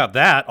talk about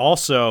that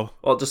also.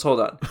 Well, just hold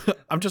on.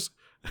 I'm just...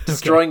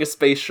 Destroying a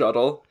space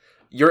shuttle.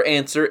 Your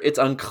answer, it's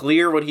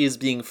unclear what he is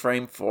being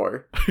framed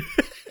for.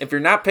 If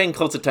you're not paying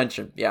close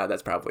attention, yeah,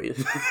 that's probably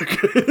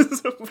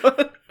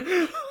but,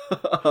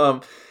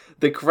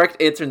 the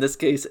correct answer in this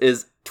case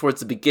is towards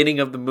the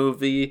beginning of the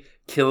movie,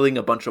 killing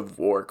a bunch of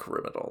war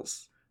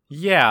criminals.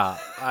 Yeah,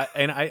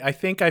 I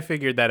think I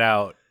figured that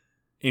out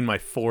in my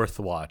fourth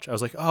watch. I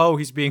was like, oh,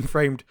 he's being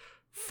framed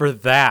for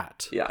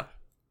that. Yeah.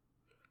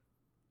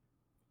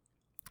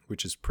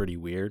 Which is pretty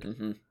weird.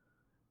 Mm-hmm.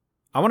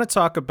 I want to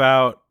talk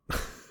about...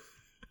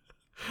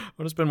 I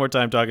want to spend more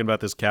time talking about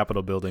this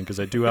Capitol building because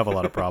I do have a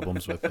lot of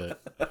problems with it.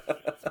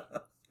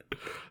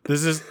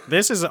 This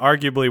is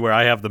arguably where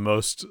I have the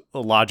most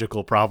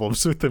logical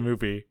problems with the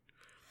movie.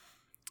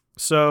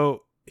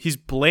 So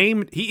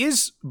he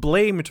is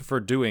blamed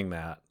for doing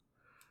that.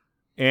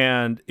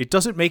 And it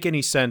doesn't make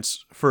any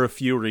sense for a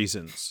few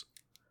reasons.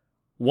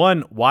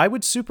 One, why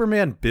would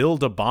Superman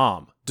build a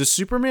bomb? Does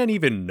Superman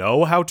even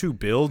know how to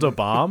build a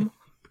bomb?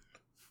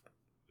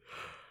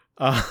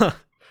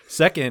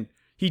 Second,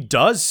 he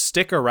does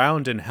stick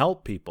around and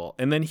help people.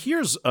 And then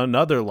here's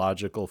another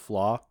logical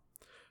flaw.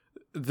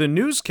 The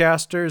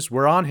newscasters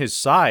were on his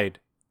side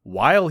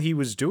while he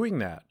was doing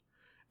that.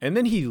 And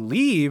then he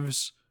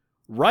leaves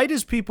right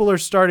as people are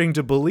starting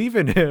to believe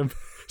in him.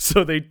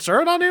 So they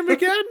turn on him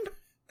again?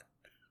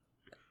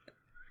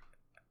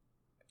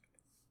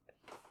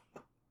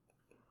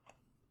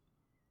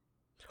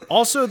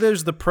 Also,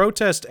 there's the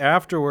protest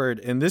afterward,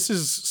 and this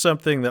is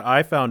something that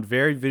I found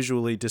very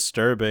visually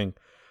disturbing,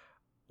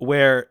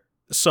 where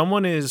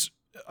someone has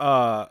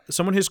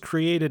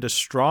created a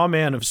straw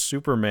man of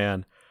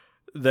Superman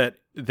that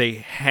they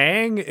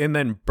hang and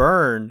then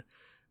burn,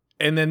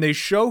 and then they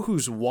show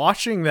who's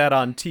watching that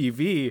on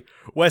TV.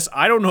 Wes,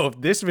 I don't know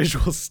if this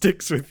visual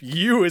sticks with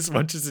you as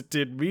much as it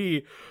did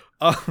me.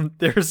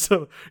 There's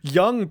a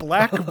young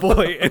black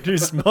boy and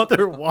his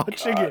mother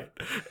watching it.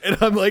 And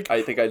I'm like,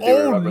 I think I do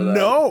oh remember that.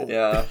 no,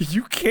 Yeah.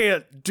 you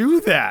can't do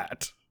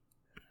that.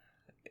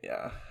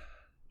 Yeah.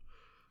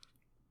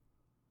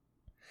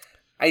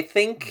 I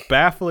think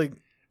Baffling.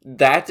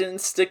 that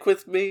didn't stick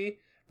with me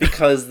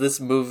because this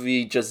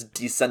movie just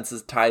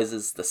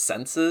desensitizes the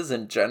senses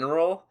in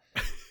general.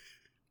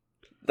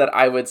 That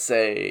I would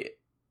say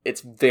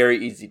it's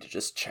very easy to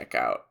just check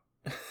out.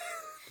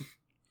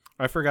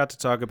 I forgot to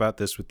talk about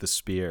this with the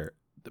spear.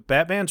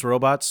 Batman's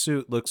robot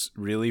suit looks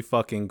really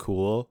fucking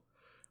cool.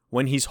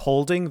 When he's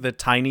holding the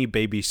tiny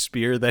baby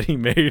spear that he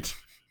made,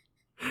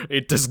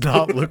 it does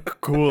not look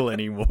cool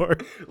anymore.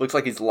 Looks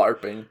like he's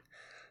LARPing.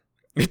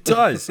 It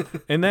does.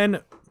 And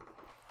then,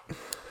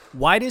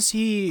 why does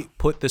he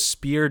put the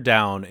spear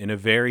down in a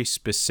very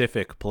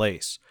specific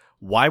place?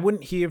 Why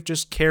wouldn't he have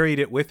just carried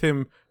it with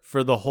him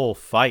for the whole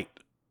fight?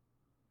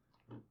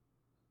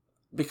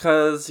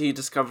 Because he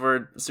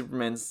discovered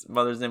Superman's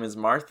mother's name is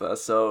Martha,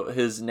 so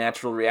his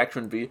natural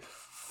reaction would be,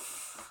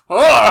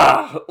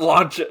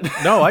 launch it.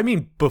 No, I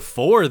mean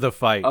before the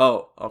fight.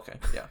 Oh, okay,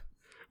 yeah.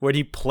 When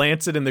he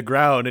plants it in the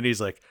ground and he's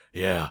like,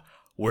 yeah,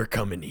 we're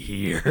coming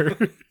here.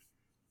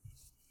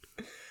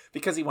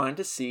 Because he wanted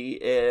to see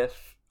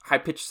if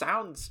high-pitched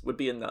sounds would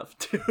be enough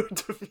to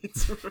beat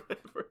Superman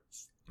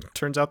first.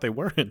 Turns out they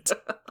weren't.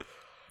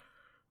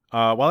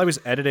 While I was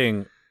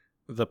editing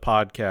the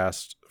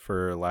podcast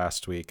for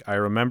last week, I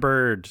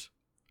remembered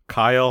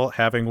Kyle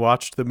having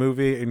watched the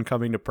movie and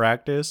coming to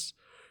practice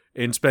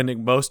and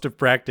spending most of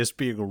practice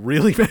being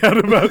really mad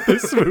about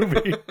this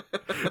movie,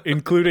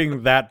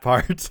 including that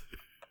part.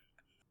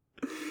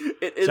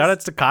 Shout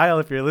outs to Kyle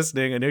if you're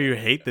listening. I know you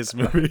hate this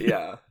movie.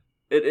 Yeah.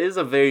 It is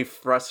a very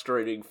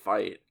frustrating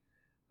fight.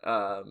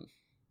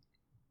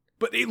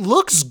 But it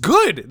looks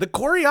good. The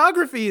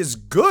choreography is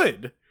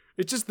good.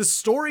 It's just the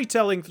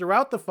storytelling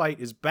throughout the fight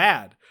is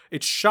bad.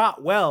 It's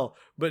shot well,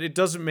 but it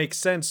doesn't make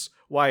sense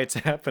why it's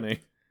happening.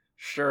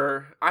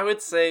 Sure. I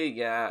would say,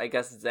 yeah, I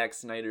guess Zack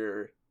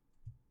Snyder,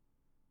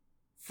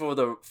 for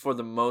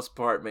the most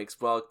part, makes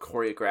well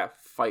choreographed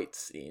fight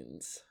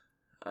scenes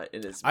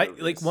in his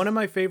movies. One of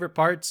my favorite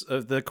parts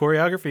of the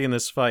choreography in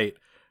this fight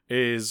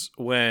is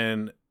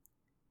when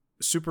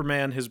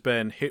Superman has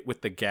been hit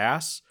with the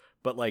gas,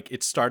 but like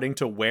it's starting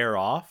to wear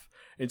off.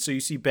 And so you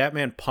see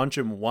Batman punch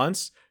him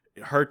once,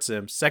 it hurts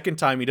him. Second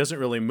time, he doesn't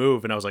really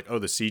move. And I was like, oh,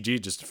 the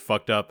CG just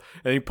fucked up.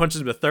 And he punches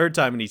him a third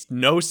time and he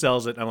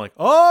no-sells it. And I'm like,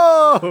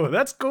 oh,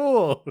 that's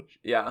cool.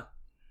 Yeah.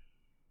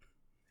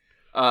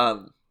 I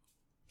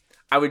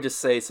would just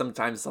say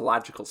sometimes the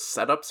logical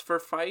setups for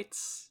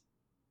fights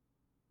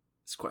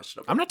is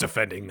questionable. I'm not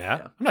defending that.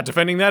 Yeah. I'm not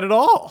defending that at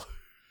all.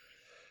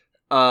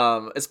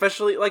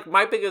 Especially, like,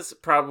 my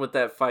biggest problem with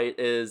that fight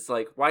is,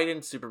 like, why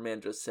didn't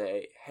Superman just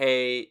say,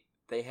 hey,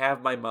 they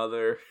have my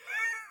mother?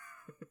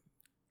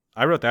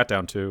 I wrote that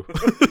down too.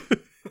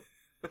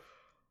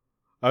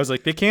 I was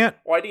like, they can't.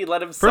 Why do you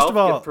let himself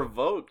get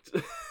provoked?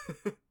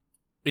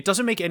 It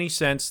doesn't make any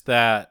sense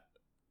that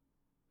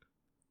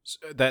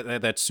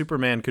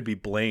Superman could be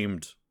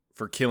blamed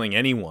for killing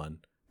anyone,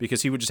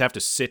 because he would just have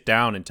to sit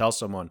down and tell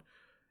someone,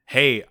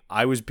 hey,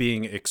 I was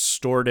being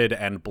extorted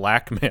and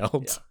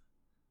blackmailed. Yeah.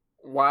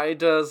 Why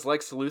does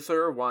Lex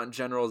Luthor want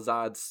General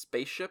Zod's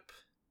spaceship?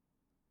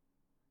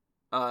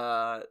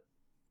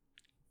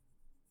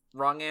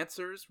 Wrong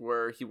answers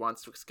were he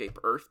wants to escape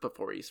Earth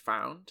before he's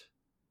found.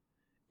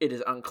 It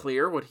is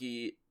unclear what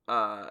he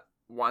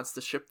wants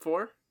the ship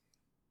for.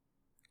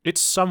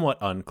 It's somewhat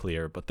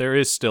unclear, but there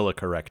is still a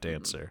correct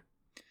answer.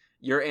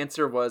 Your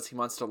answer was he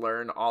wants to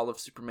learn all of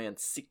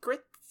Superman's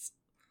secrets?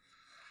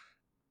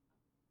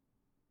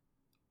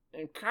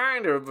 And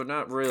kind of, but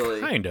not really.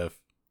 Kind of.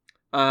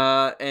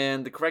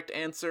 And the correct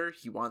answer,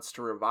 he wants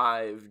to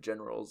revive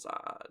General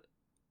Zod.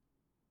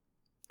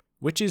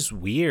 Which is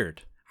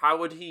weird. How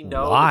would he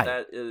know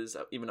that is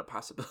even a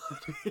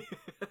possibility?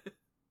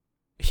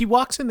 He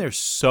walks in there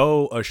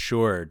so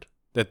assured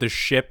that the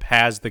ship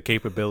has the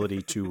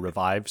capability to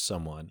revive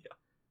someone. Yeah.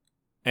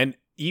 And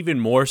even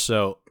more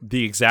so,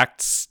 the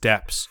exact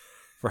steps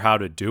for how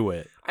to do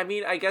it. I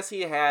mean, I guess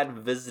he had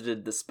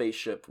visited the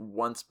spaceship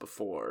once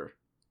before.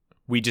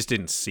 We just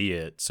didn't see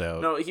it,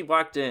 so... No, he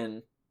walked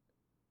in,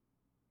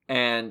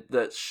 and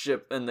the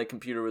ship and the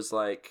computer was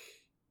like...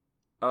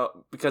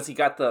 Oh, because he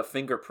got the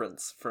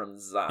fingerprints from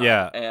Zod.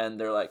 Yeah. And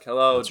they're like,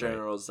 hello, That's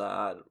General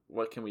Zod.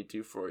 What can we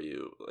do for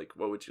you? Like,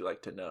 what would you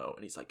like to know?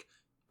 And he's like,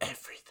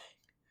 everything.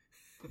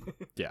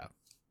 Yeah.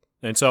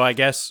 And so I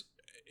guess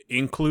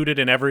included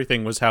in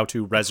everything was how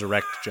to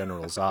resurrect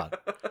General Zod.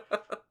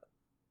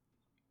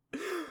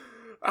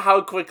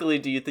 How quickly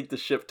do you think the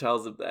ship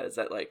tells him that? Is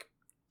that like,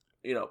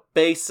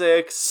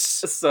 basics?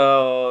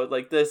 So,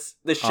 like, this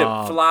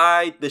ship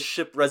fly, this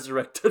ship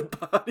resurrected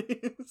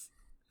bodies.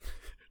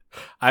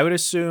 I would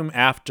assume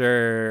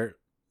after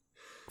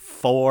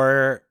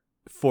 4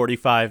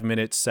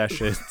 45-minute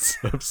sessions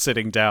of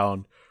sitting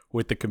down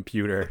with the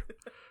computer,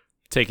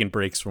 taking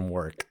breaks from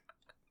work.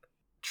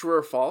 True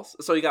or false?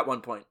 So you got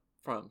 1 point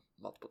from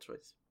multiple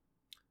choice.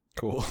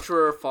 Cool.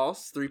 True or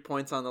false? 3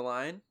 points on the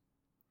line.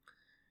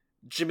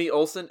 Jimmy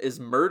Olsen is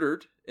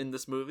murdered in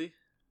this movie.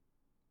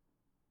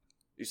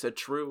 You said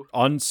true.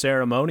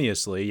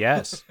 Unceremoniously,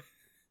 yes.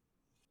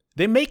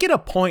 They make it a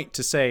point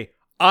to say,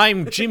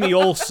 I'm Jimmy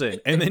Olsen,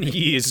 and then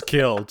he is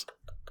killed.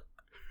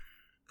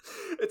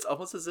 It's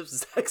almost as if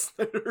Zack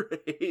Snyder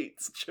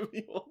hates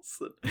Jimmy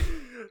Olsen.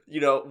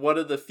 One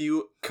of the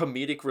few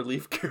comedic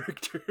relief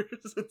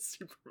characters in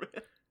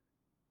Superman.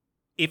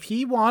 If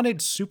he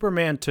wanted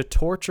Superman to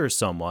torture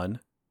someone,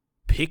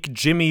 pick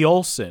Jimmy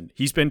Olsen.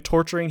 He's been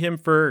torturing him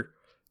for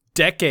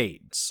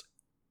decades.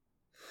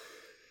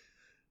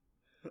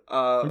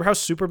 Remember how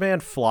Superman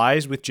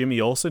flies with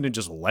Jimmy Olsen and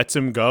just lets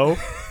him go?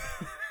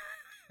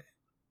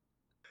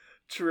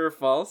 True or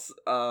false?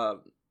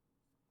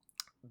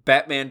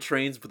 Batman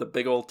trains with a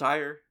big old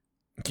tire.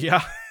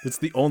 Yeah, it's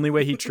the only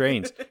way he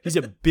trains. He's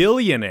a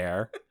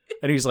billionaire,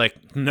 and he's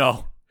like,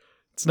 no,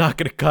 it's not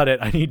going to cut it.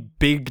 I need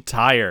big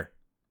tire.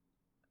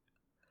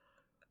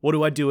 What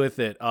do I do with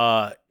it?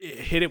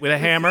 Hit it with a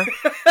hammer?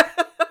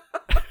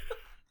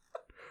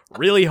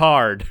 Really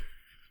hard.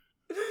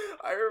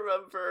 I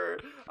remember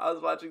I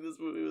was watching this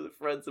movie with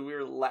friends, and we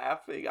were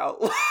laughing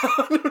out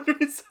loud when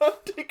we saw him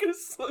take a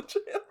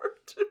sledgehammer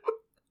to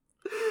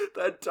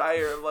that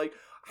tire. I'm like,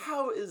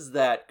 how is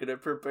that going to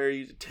prepare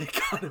you to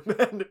take on a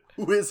man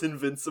who is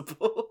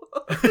invincible?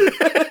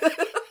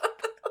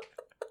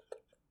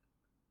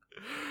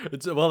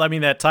 Well, I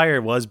mean, that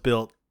tire was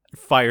built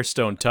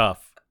Firestone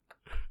tough.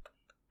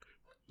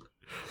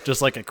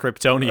 Just like a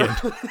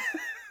Kryptonian.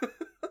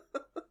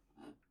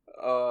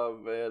 Oh,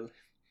 man.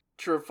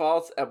 True or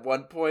false? At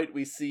one point,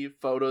 we see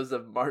photos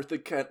of Martha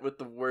Kent with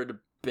the word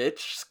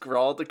bitch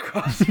scrawled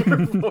across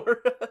her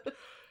forehead.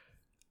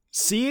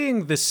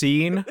 Seeing the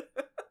scene,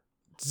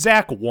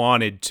 Zach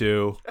wanted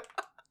to.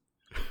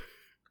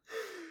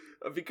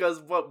 because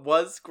what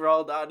was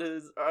scrawled on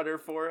her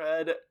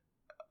forehead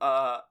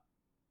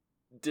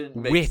didn't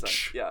make Witch.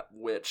 sense. Yeah,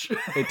 witch.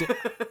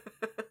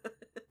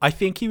 I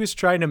think he was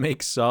trying to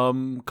make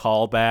some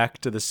callback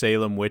to the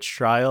Salem witch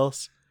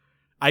trials.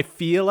 I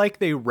feel like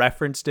they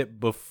referenced it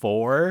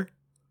before.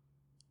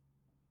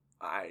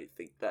 I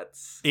think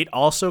that's... It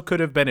also could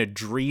have been a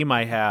dream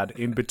I had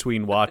in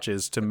between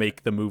watches to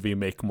make the movie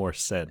make more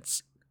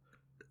sense.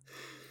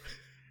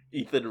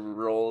 Ethan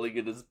rolling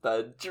in his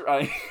bed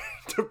trying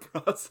to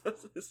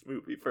process this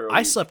movie for a week.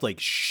 I slept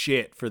like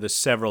shit for the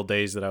several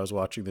days that I was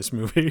watching this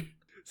movie.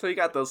 So you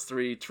got those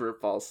 3 true or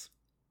false.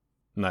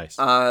 Nice.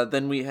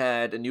 Then we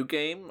had a new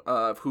game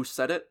of Who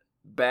Said It?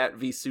 Bat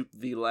v Soup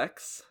v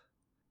Lex.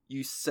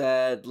 You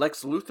said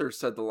Lex Luthor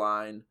said the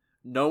line,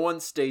 "No one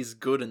stays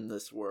good in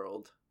this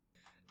world."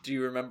 Do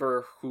you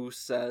remember who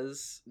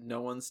says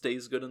no one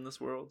stays good in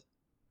this world?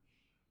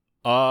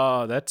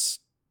 That's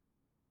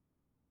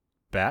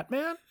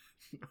Batman?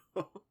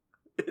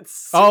 It's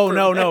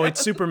Superman. No,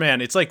 it's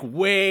Superman. It's like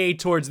way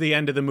towards the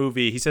end of the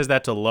movie. He says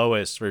that to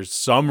Lois for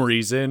some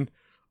reason,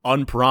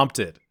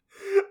 unprompted.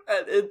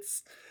 And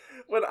it's...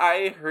 When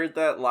I heard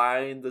that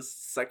line the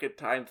second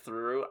time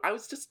through, I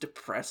was just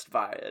depressed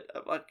by it.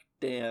 I'm like,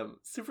 damn,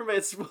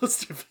 Superman's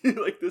supposed to be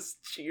like this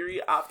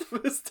cheery,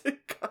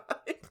 optimistic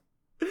guy.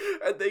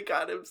 And they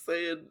got him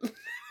saying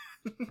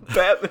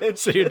Batman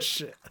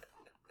shit.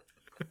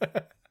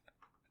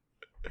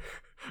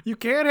 You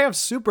can't have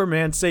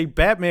Superman say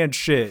Batman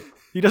shit.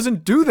 He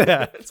doesn't do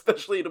that.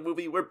 Especially in a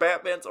movie where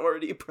Batman's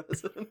already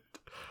present.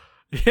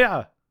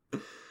 Yeah.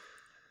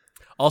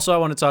 Also, I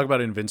want to talk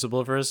about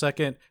Invincible for a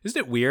second. Isn't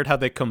it weird how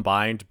they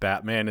combined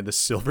Batman and the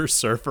Silver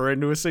Surfer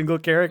into a single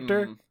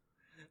character? Mm.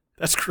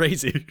 That's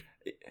crazy.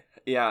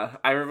 Yeah,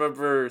 I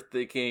remember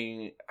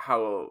thinking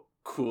how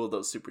cool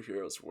those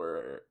superheroes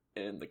were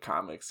in the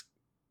comics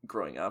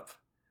growing up.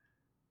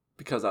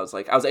 Because I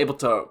was able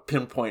to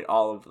pinpoint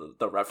all of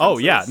the references. Oh,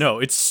 yeah, no,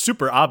 it's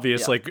super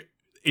obvious. Yeah. Like,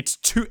 it's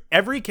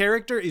every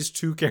character is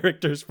 2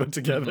 characters put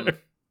together.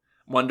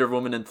 Mm-hmm. Wonder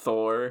Woman and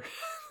Thor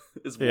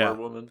is War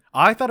Woman.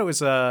 I thought it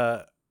was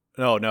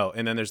no,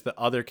 and then there's the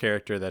other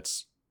character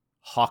that's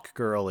Hawk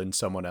Girl and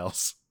someone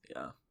else.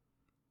 Yeah.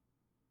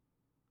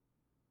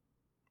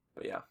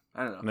 But yeah,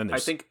 I don't know. I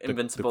think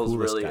Invincible is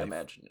really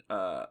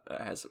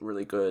has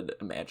really good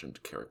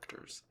imagined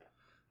characters.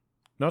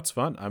 No, it's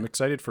fun. I'm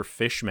excited for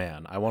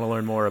Fishman. I want to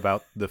learn more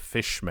about the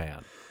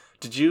Fishman.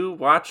 Did you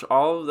watch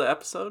all of the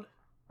episode?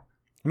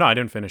 No, I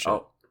didn't finish it.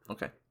 Oh,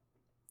 okay.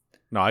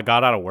 No, I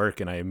got out of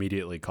work and I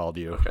immediately called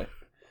you. Okay.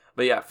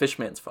 But yeah,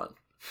 Fishman's fun.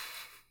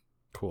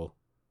 Cool.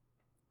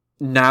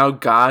 Now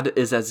God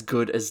is as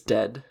good as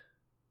dead.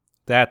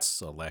 That's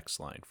a Lex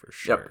line for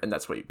sure. Yep, and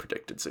that's what you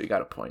predicted, so you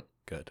got a point.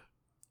 Good.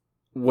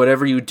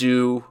 Whatever you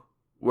do,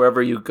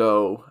 wherever you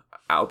go,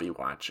 I'll be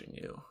watching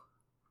you.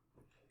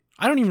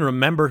 I don't even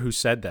remember who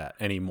said that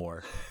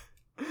anymore.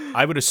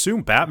 I would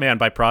assume Batman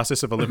by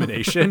process of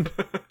elimination.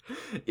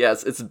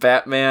 Yes, it's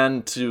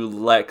Batman to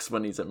Lex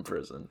when he's in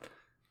prison.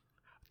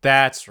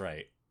 That's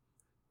right.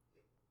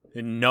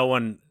 And no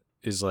one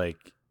is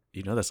like,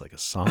 that's like a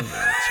song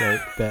lyrics,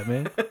 right,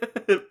 Batman?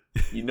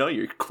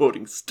 You're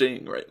quoting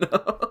Sting right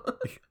now.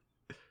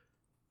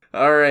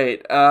 All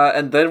right,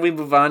 and then we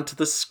move on to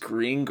the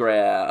screen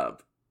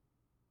grab.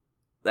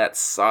 That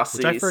saucy,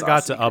 which I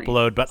forgot to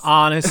upload, but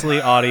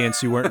honestly,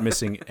 audience, you weren't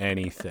missing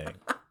anything.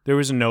 There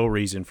was no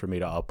reason for me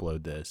to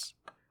upload this.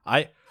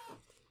 I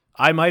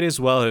might as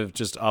well have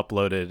just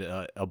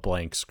uploaded a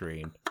blank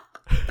screen.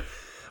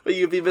 But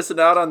you'd be missing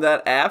out on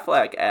that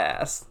Affleck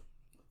ass.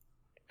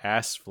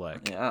 Ass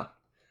fleck. Yeah.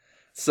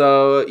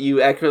 So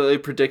you accurately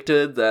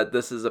predicted that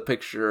this is a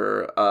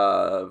picture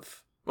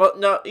of... Well,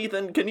 no,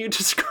 Ethan, can you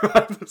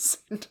describe the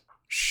scene?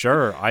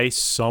 Sure, I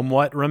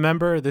somewhat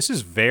remember. This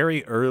is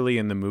very early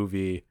in the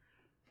movie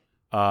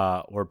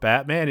where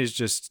Batman is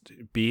just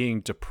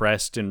being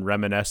depressed and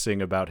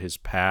reminiscing about his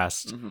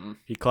past. Mm-hmm.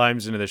 He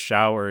climbs into the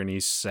shower and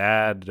he's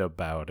sad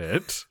about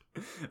it.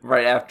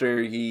 Right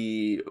after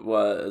he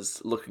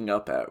was looking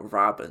up at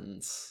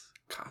Robin's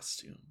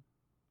costume.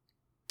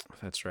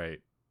 That's right.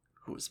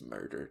 Who was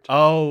murdered.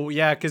 Oh,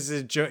 yeah, because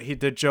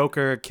the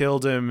Joker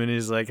killed him and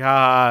he's like,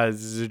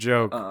 this is a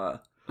joke.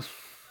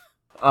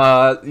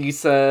 You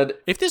said...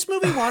 If this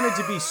movie wanted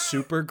to be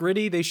super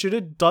gritty, they should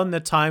have done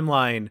the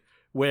timeline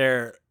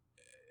where...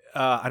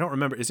 I don't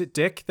remember. Is it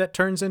Dick that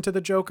turns into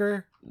the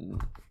Joker?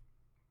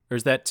 Or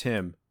is that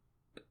Tim?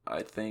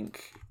 I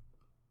think...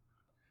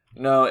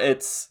 No,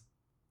 it's...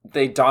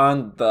 They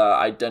donned the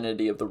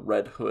identity of the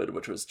Red Hood,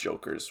 which was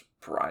Joker's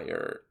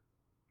prior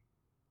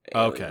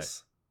alias. Okay.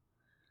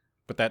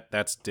 But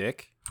that's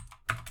Dick?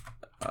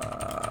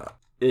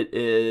 It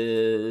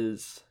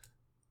is...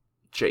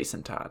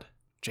 Jason Todd.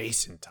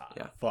 Jason Todd.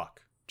 Yeah.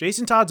 Fuck.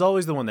 Jason Todd's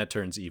always the one that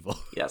turns evil.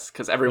 Yes,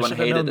 because everyone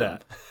hated him.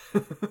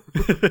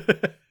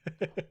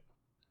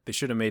 They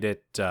should have made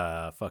it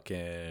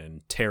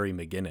fucking Terry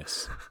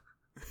McGinnis.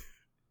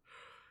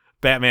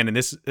 Batman in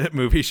this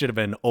movie should have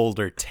been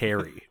older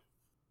Terry.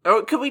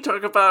 Oh, can we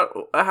talk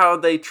about how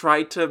they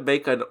tried to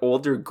make an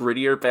older,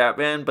 grittier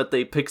Batman, but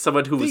they picked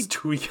someone who was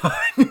too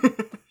young?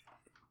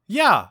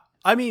 Yeah,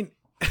 I mean,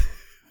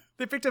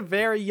 they picked a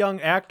very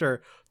young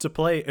actor to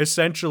play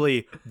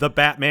essentially the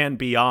Batman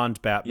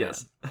Beyond Batman.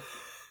 Yes.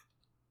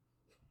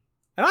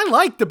 And I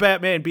like the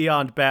Batman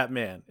Beyond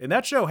Batman. And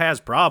that show has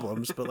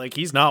problems, but like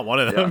he's not one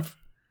of them.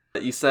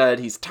 Yeah. You said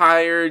he's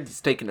tired, he's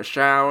taking a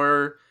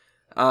shower.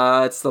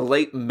 It's the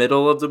late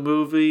middle of the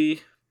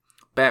movie.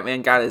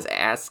 Batman got his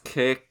ass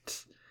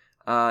kicked.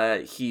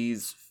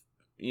 He's,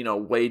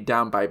 weighed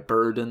down by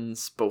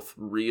burdens, both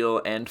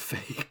real and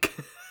fake.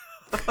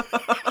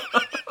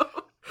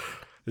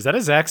 Is that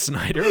a Zack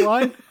Snyder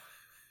line?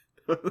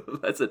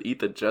 That's an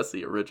Ethan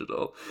Jesse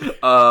original.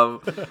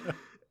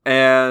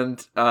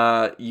 And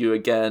you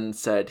again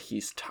said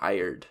he's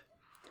tired.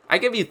 I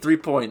give you 3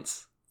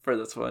 points for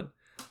this one.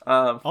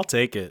 I'll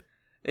take it.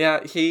 Yeah,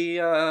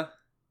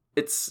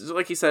 it's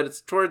like you said,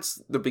 it's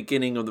towards the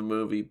beginning of the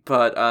movie,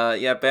 but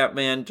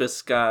Batman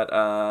just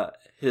got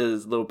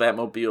his little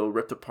Batmobile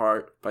ripped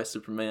apart by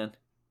Superman.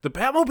 The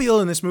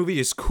Batmobile in this movie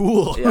is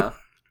cool. Yeah.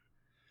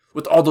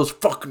 With all those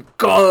fucking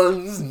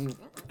guns and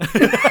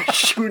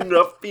shooting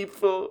up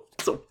people.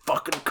 So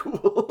fucking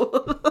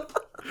cool.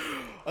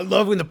 I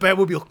love when the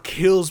Batmobile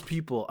kills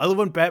people. I love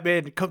when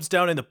Batman comes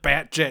down in the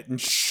Batjet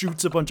and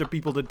shoots a bunch of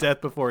people to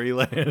death before he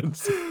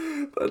lands.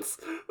 That's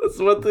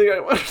one thing I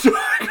want to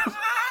talk about.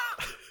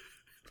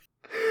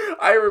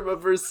 I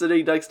remember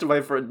sitting next to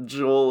my friend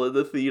Joel in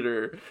the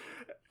theater,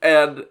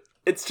 and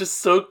it's just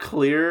so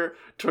clear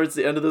towards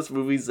the end of this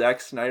movie,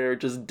 Zack Snyder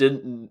just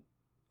didn't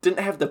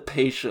have the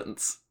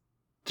patience.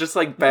 Just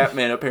like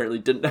Batman apparently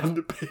didn't have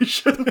the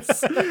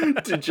patience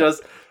to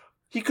just...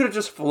 He could have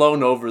just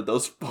flown over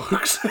those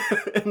folks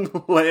and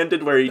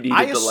landed where he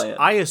needed to land.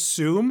 I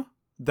assume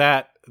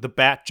that the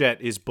Batjet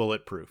is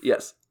bulletproof.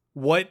 Yes.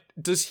 What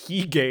does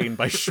he gain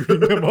by shooting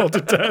them all to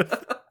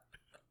death?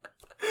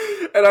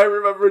 And I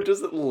remember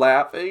just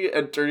laughing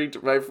and turning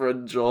to my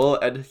friend Joel,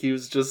 and he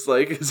was just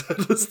like, his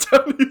head was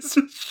down, he was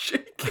just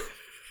shaking.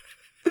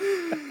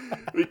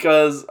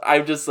 Because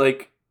I'm just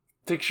like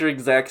picturing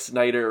Zack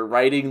Snyder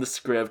writing the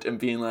script and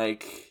being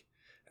like,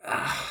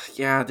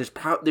 there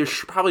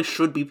probably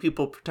should be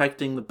people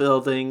protecting the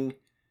building.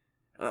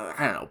 I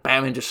don't know,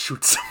 Batman just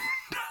shoots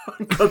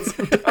someone down, guns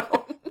him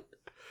down.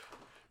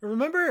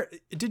 Remember,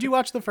 did you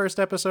watch the first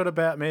episode of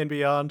Batman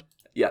Beyond?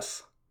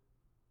 Yes.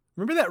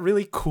 Remember that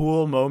really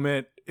cool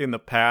moment in the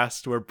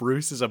past where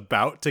Bruce is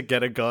about to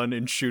get a gun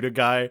and shoot a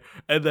guy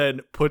and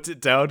then puts it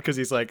down because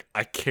he's like,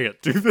 I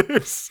can't do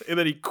this. And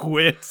then he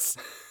quits.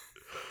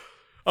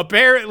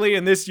 Apparently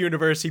in this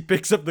universe, he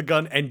picks up the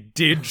gun and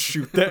did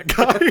shoot that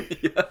guy.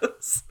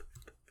 Yes.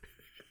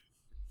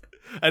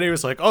 And he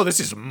was like, oh, this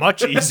is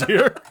much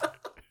easier.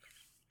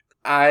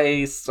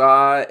 I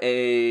saw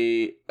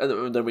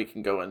then we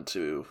can go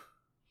into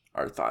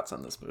our thoughts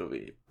on this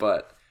movie,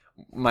 but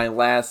my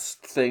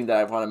last thing that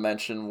I want to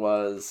mention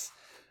was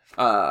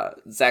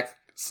Zack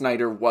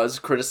Snyder was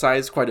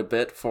criticized quite a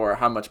bit for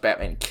how much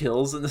Batman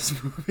kills in this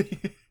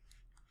movie.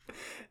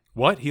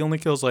 What? He only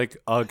kills like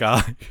a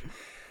guy?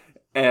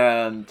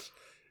 And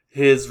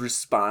his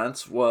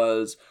response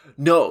was,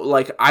 no,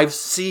 like I've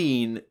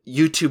seen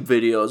YouTube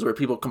videos where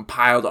people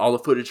compiled all the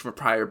footage from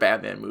prior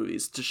Batman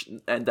movies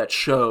and that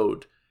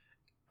showed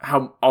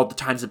how all the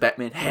times that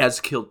Batman has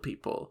killed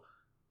people.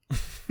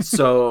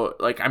 So,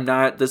 like,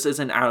 this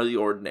isn't out of the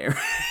ordinary.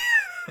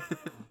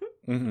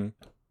 Mm-hmm.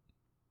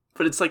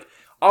 But it's like,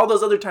 all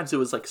those other times it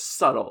was, like,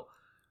 subtle.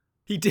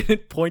 He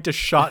didn't point a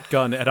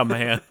shotgun at a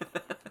man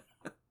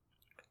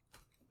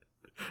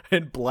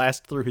and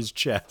blast through his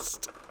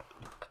chest.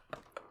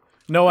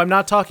 No, I'm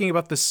not talking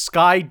about the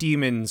sky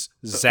demons,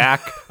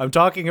 Zach. I'm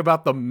talking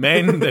about the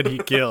men that he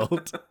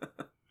killed.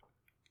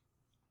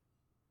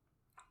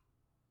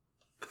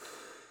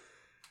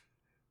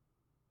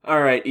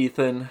 All right,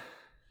 Ethan.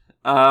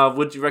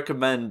 Would you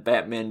recommend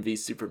Batman v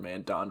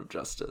Superman: Dawn of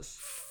Justice?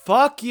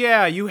 Fuck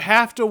yeah, you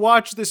have to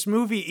watch this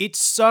movie. It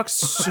sucks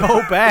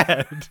so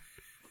bad.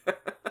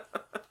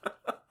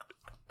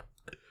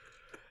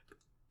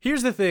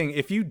 Here's the thing,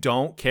 if you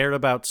don't care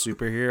about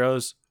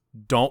superheroes,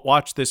 don't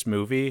watch this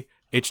movie.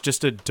 It's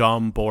just a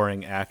dumb,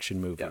 boring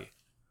action movie. Yeah.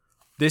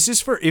 This is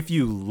for if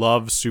you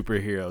love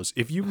superheroes.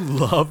 If you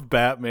love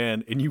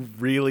Batman and you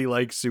really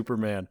like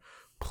Superman,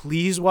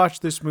 please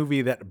watch this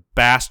movie that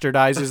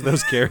bastardizes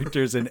those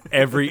characters in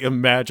every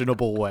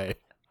imaginable way.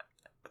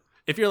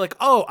 If you're like,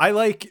 oh, I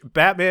like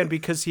Batman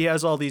because he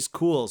has all these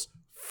cools.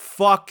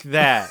 Fuck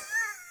that.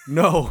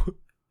 No.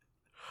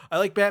 I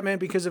like Batman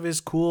because of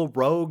his cool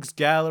rogues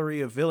gallery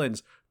of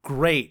villains.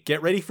 Great.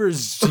 Get ready for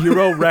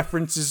 0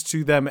 references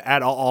to them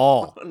at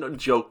all. No,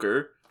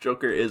 Joker.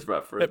 Joker is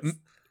referenced.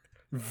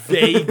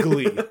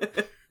 Vaguely.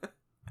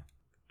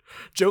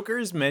 Joker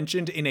is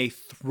mentioned in a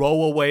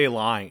throwaway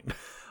line.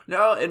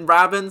 No, in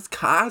Robin's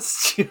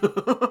costume.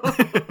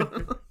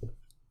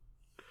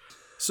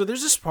 So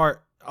there's this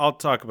part, I'll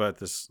talk about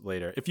this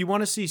later. If you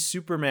want to see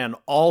Superman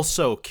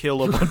also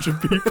kill a bunch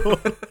of people.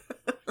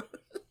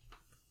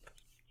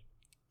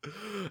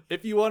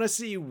 If you want to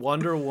see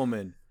Wonder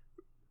Woman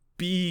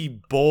be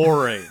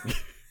boring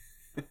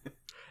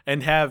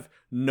and have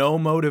no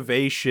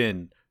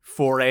motivation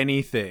for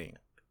anything.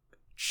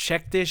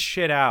 Check this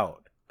shit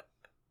out.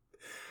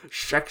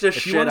 Check this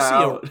shit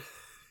out.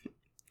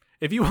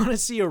 If you want to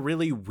see a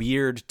really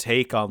weird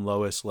take on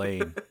Lois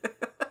Lane,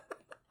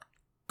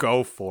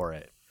 go for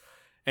it.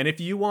 And if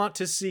you want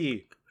to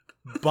see,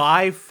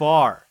 by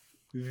far,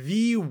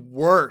 the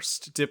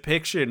worst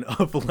depiction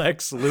of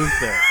Lex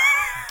Luthor,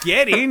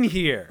 get in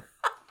here.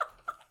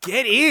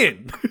 Get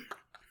in.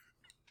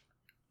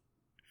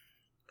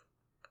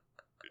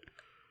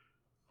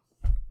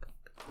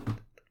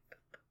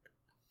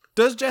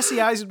 Does Jesse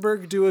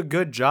Eisenberg do a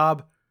good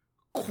job?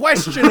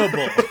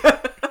 Questionable.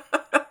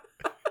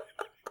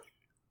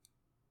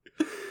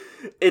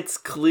 It's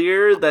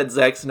clear that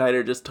Zack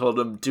Snyder just told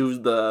him do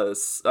the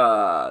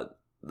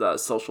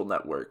Social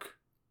Network.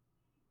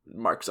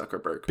 Mark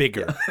Zuckerberg.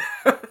 Bigger.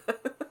 Yeah.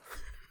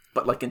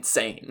 But like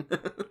insane.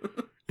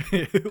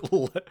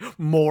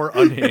 More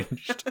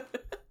unhinged.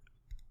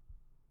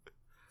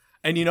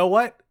 And you know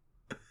what?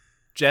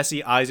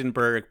 Jesse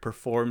Eisenberg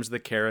performs the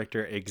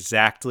character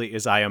exactly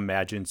as I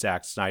imagine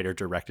Zack Snyder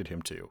directed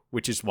him to,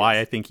 which is why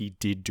I think he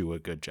did do a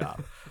good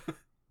job.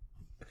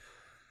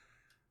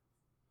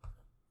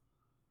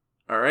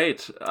 All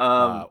right.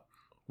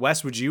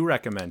 Wes, would you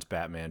recommend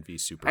Batman v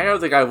Superman? I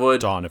don't think I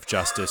would. Dawn of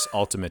Justice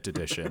Ultimate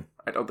Edition.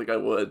 I don't think I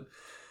would.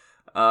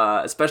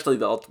 Especially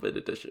the Ultimate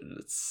Edition.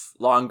 It's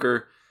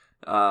longer.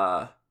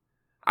 I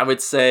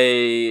would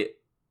say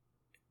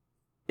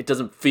it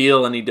doesn't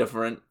feel any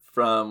different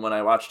from when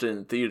I watched it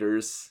in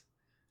theaters.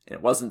 It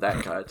wasn't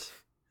that cut.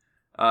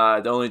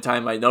 The only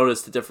time I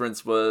noticed the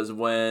difference was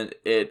when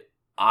it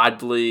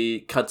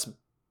oddly cuts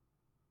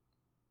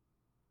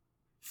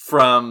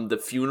from the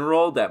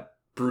funeral that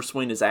Bruce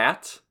Wayne is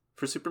at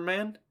for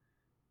Superman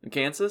in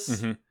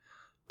Kansas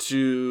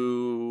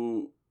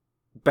to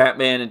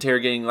Batman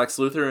interrogating Lex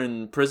Luthor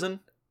in prison.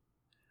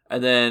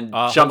 And then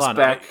jumps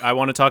back. I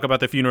want to talk about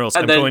the funerals.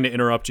 I'm going to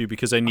interrupt you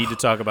because I need to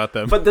talk about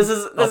them. But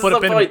I'll put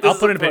it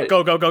in a pin.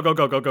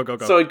 Go.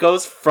 So it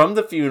goes from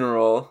the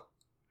funeral,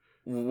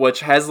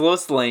 which has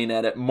Lois Lane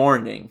at it,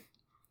 mourning.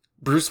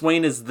 Bruce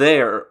Wayne is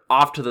there,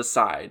 off to the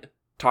side,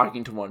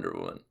 talking to Wonder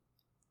Woman.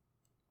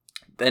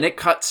 Then it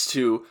cuts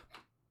to,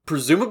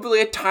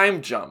 presumably a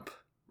time jump,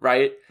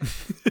 right?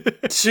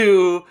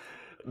 to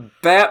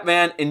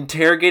Batman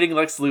interrogating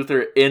Lex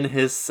Luthor in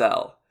his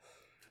cell.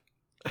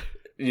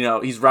 You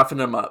know, he's roughing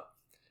him up.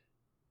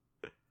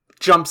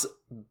 Jumps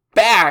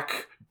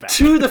back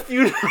to the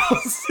funeral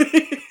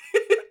scene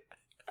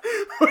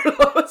where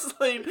Lois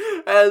Lane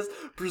has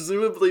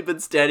presumably been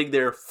standing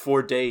there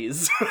for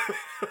days.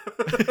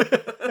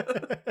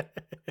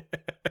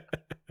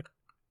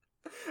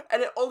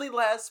 And it only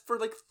lasts for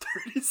like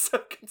 30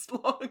 seconds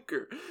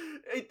longer.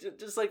 It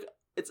just like,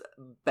 it's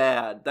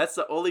bad. That's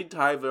the only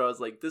time where I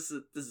was like, this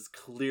is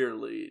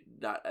clearly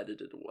not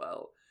edited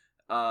well.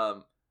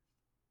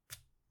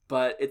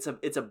 But it's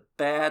a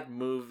bad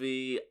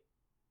movie.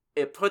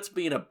 It puts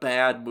me in a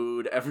bad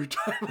mood every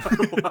time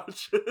I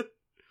watch it.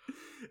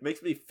 It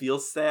makes me feel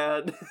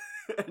sad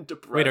and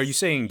depressed. Wait, are you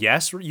saying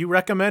yes you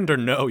recommend or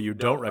no you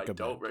don't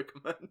recommend? I don't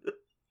recommend it.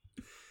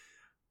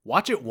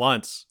 Watch it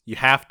once. You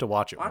have to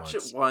watch it once. Watch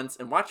it once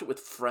and watch it with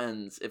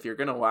friends if you're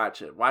going to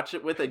watch it. Watch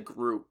it with a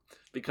group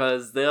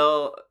because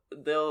they'll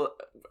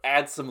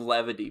add some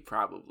levity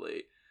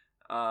probably.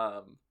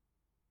 Don't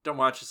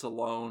watch this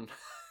alone.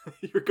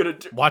 You're gonna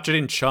watch it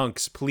in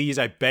chunks, please.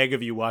 I beg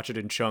of you, watch it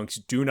in chunks.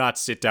 Do not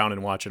sit down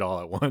and watch it all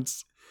at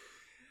once.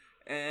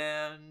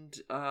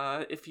 And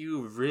if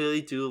you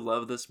really do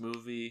love this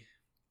movie,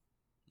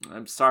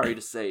 I'm sorry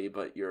to say,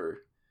 but you're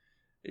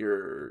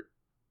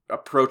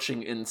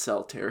approaching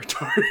incel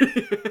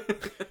territory.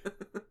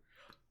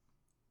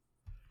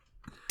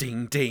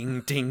 Ding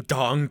ding ding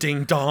dong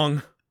ding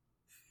dong.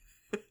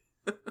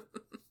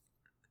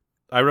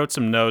 I wrote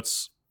some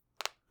notes.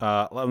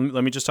 Let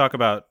me just talk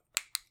about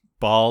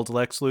bald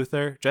Lex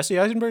Luthor. Jesse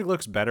Eisenberg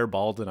looks better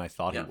bald than I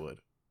thought he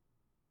would.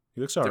 He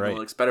looks all right.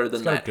 Looks better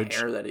than that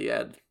hair that he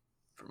had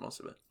for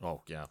most of it.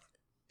 Oh, yeah.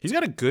 He's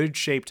got a good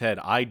shaped head.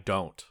 I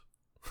don't.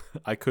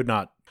 I could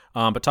not.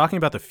 But talking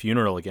about the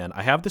funeral again,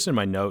 I have this in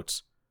my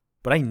notes,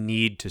 but I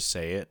need to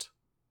say it.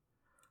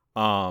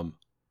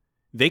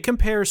 They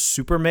compare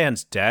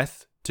Superman's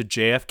death to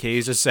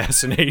JFK's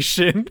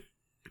assassination.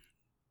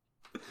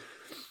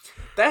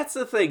 That's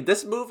the thing.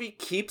 This movie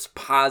keeps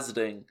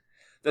positing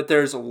that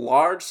there's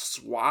large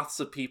swaths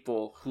of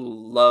people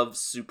who love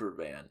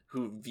Superman,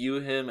 who view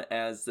him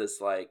as this,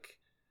 like,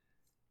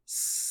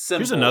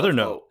 symbol. Here's another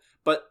note.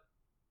 But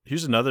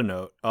here's another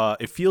note.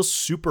 It feels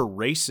super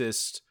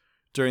racist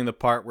during the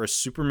part where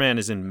Superman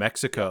is in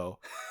Mexico,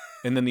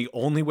 and then the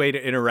only way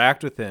to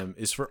interact with him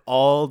is for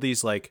all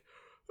these, like,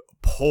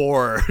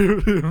 poor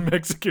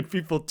Mexican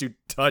people to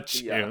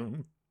touch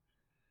him.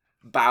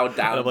 Bow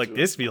down. And I'm like,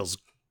 this feels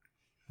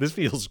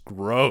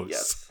gross.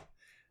 Yes.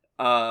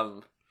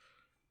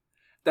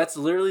 That's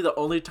literally the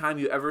only time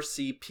you ever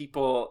see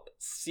people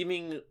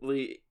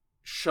seemingly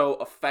show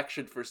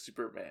affection for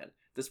Superman.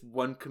 This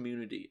one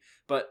community.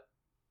 But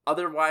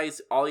otherwise,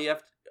 all you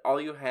have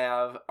all you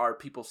have are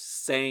people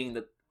saying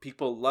that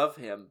people love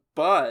him,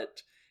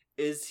 but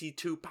is he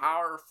too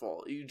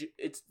powerful?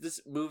 It's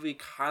this movie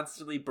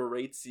constantly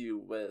berates you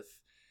with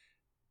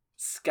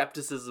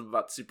skepticism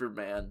about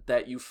Superman,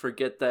 that you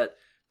forget that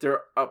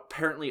there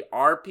apparently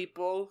are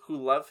people who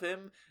love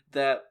him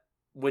that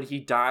when he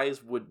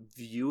dies would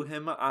view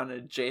him on a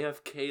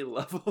JFK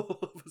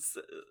level.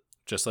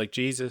 Just like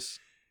Jesus.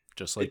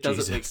 Just like it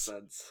doesn't Jesus. make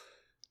sense.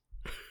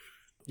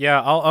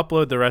 Yeah, I'll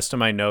upload the rest of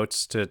my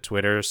notes to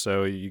Twitter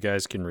so you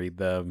guys can read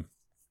them.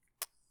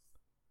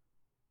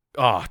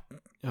 I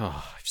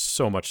have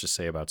so much to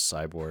say about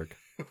Cyborg.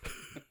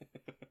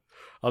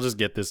 I'll just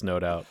get this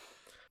note out.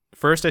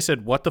 First, I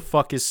said, what the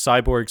fuck is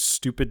Cyborg's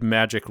stupid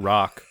magic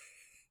rock?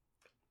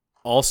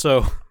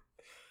 Also,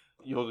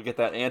 you'll get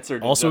that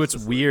answered. Also, it's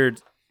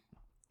weird.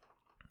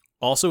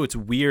 Also, it's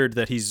weird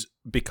that he's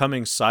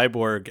becoming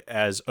Cyborg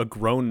as a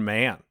grown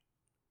man.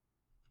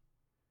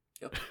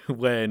 Yep.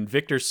 When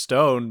Victor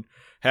Stone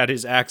had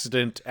his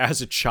accident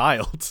as a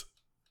child.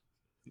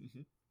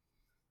 Mm-hmm.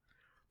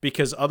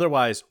 Because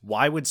otherwise,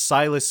 why would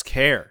Silas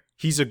care?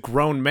 He's a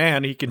grown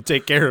man. He can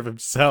take care of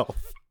himself.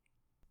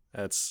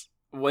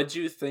 What'd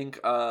you think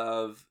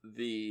of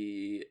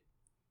the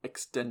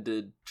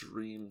extended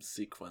dream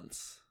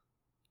sequence?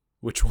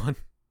 Which one?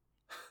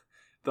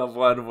 The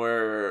one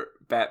where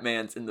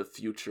Batman's in the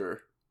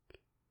future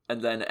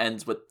and then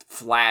ends with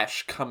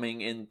Flash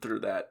coming in through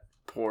that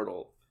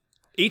portal.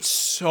 It's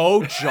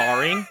so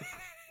jarring.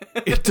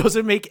 It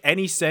doesn't make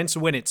any sense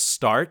when it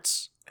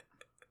starts.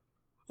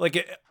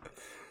 Like,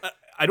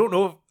 I don't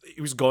know if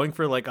he was going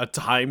for like a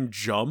time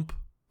jump,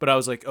 but I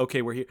was like,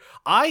 okay, we're here.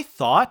 I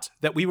thought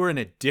that we were in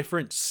a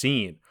different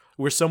scene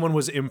where someone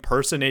was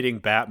impersonating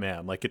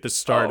Batman, like at the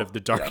start of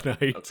The Dark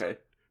Knight. Okay.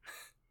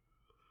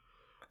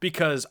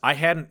 Because I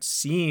hadn't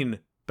seen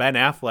Ben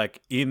Affleck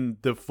in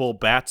the full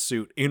bat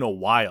suit in a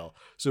while.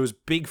 So his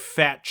big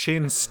fat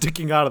chin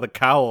sticking out of the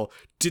cowl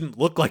didn't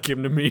look like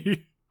him to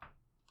me.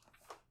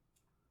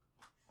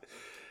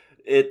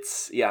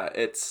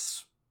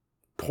 It's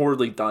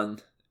poorly done,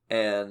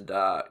 and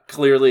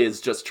clearly is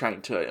just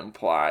trying to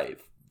imply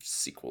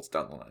sequels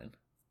down the line.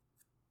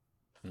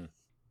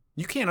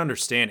 You can't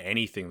understand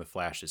anything the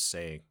Flash is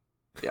saying.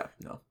 Yeah,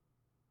 no.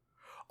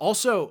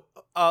 Also,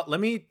 let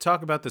me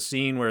talk about the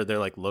scene where they're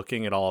like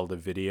looking at all the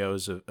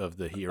videos of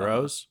the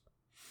heroes.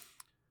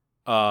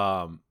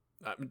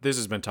 This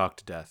has been talked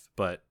to death,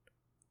 but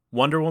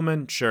Wonder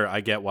Woman, sure,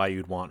 I get why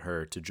you'd want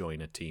her to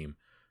join a team.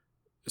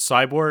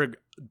 Cyborg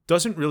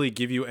doesn't really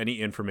give you any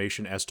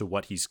information as to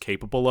what he's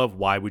capable of.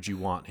 Why would you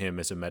want him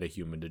as a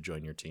metahuman to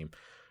join your team?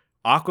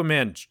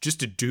 Aquaman,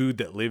 just a dude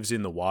that lives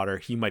in the water.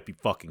 He might be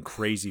fucking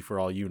crazy for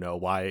all you know.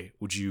 Why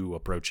would you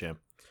approach him?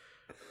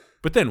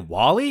 But then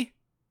Wally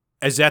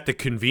is at the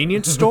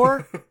convenience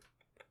store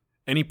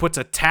and he puts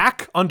a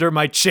tack under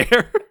my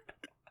chair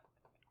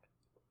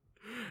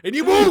and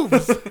he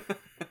moves.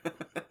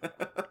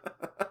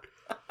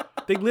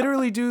 They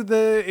literally do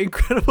the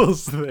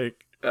Incredibles thing.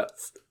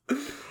 Yes.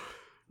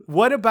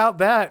 What about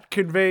that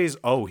conveys,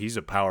 oh, he's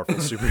a powerful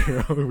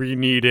superhero. We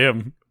need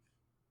him.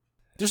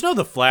 There's no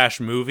The Flash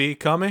movie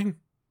coming.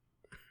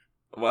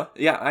 What?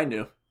 Yeah, I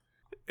knew.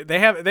 They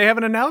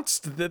haven't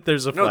announced that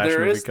there's a Flash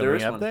movie coming,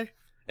 have they?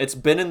 It's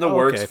been in the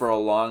works for a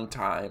long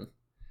time.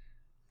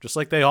 Just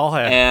like they all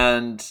have.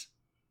 And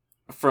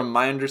from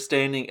my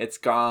understanding, it's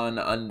gone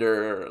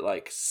under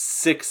like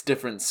 6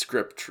 different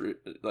script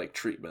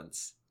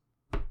treatments.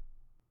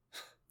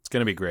 It's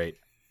going to be great.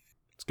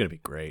 It's going to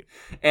be great.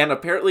 And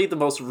apparently the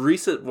most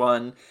recent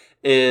one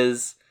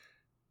is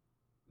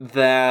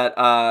that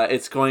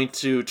it's going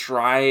to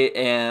try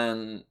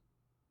and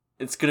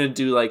it's going to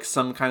do like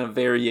some kind of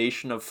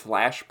variation of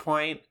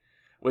Flashpoint,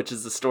 which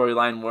is the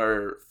storyline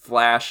where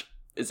Flash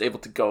is able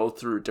to go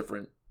through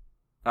different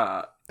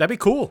that'd be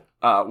cool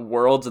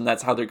worlds, and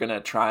that's how they're going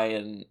to try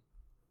and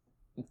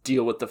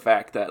deal with the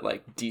fact that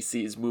like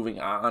DC is moving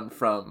on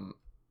from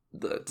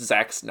the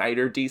Zack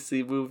Snyder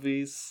DC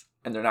movies,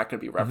 and they're not going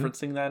to be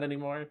referencing that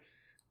anymore.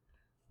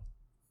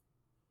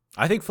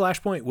 I think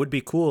Flashpoint would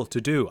be cool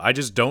to do. I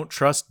just don't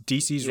trust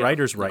DC's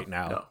writers right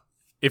now. No.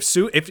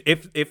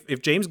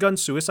 If James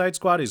Gunn's Suicide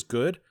Squad is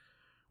good,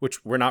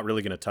 which we're not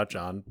really going to touch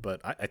on, but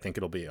I think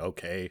it'll be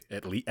okay.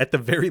 At the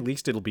very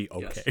least, it'll be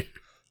okay. Yes.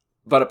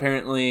 But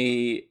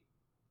apparently,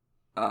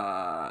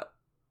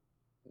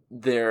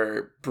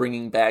 they're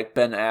bringing back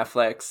Ben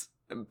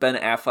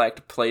Affleck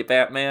to play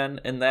Batman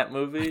in that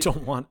movie. I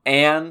don't want.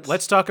 And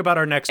let's talk about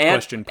our next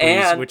question,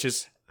 please, which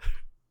is.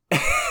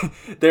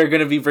 They're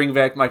going to be bringing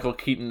back Michael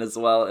Keaton as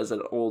well as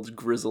an old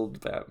grizzled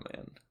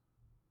Batman.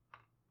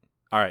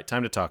 All right,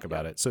 time to talk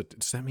about it. So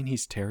does that mean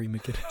he's Terry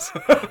McGinnis?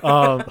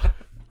 Does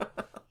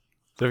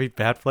that mean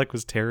Batfleck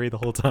was Terry the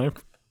whole time?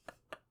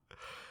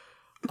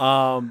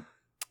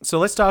 So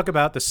let's talk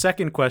about the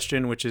second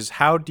question, which is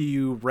how do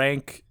you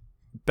rank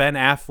Ben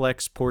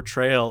Affleck's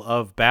portrayal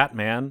of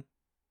Batman?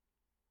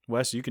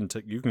 Wes, you can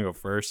go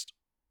first.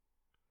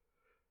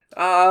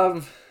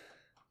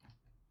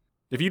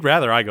 If you'd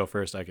rather I go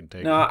first, I can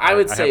take. No, I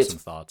would say some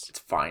thoughts. It's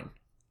fine.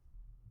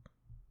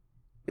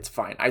 it's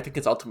fine. I think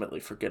it's ultimately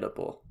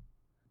forgettable.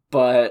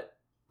 But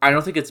I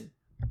don't think it's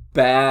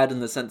bad in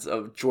the sense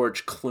of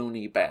George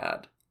Clooney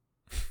bad.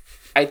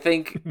 I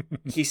think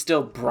he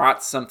still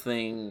brought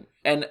something,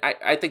 and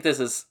I think this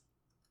is,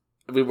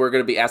 we're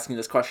going to be asking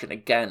this question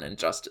again in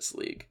Justice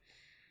League.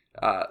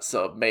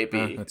 So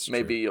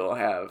maybe you'll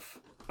have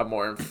a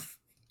more,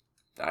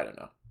 I don't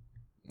know,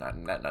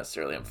 not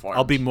necessarily informed.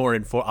 I'll be more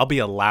informed. I'll be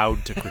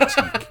allowed to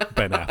critique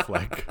Ben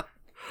Affleck.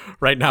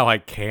 Right now, I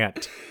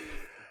can't.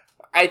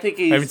 I think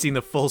I haven't seen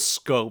the full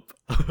scope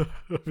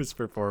of his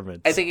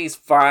performance. I think he's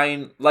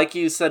fine. Like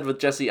you said with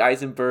Jesse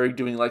Eisenberg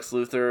doing Lex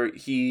Luthor,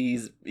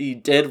 he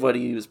did what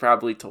he was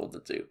probably told to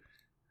do.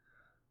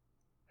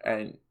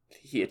 And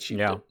he achieved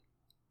it.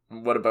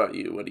 What about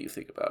you? What do you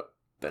think about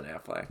Ben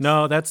Affleck?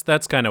 No, that's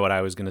kind of what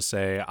I was going to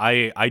say.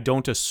 I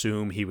don't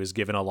assume he was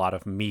given a lot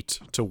of meat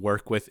to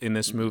work with in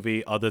this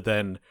movie other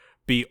than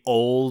be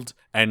old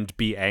and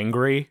be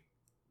angry.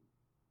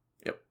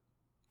 Yep.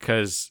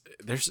 Because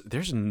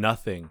there's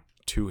nothing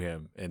to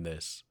him in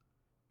this.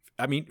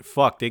 I mean,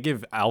 fuck, they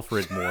give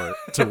Alfred more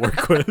to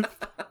work with.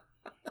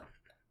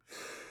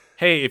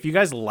 Hey, if you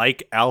guys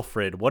like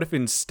Alfred, what if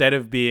instead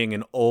of being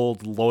an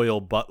old, loyal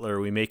butler,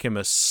 we make him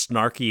a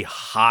snarky,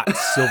 hot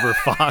silver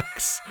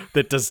fox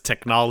that does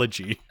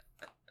technology?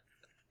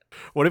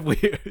 What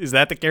if is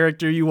that the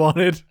character you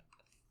wanted?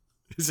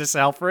 Is this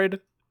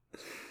Alfred?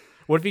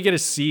 What if you get a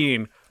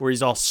scene where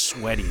he's all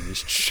sweaty and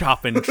he's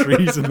chopping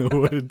trees in the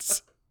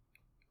woods?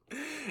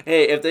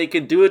 Hey, if they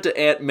could do it to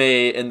Aunt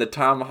May in the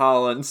Tom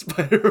Holland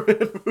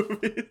Spider-Man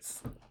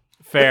movies.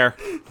 Fair.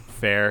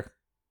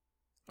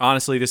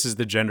 Honestly, this is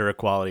the gender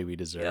equality we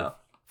deserve. Yeah.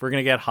 If we're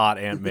going to get hot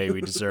Aunt May,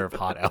 we deserve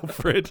hot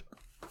Alfred.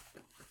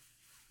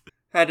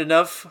 Had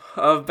enough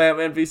of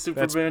Batman v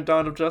Superman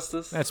Dawn of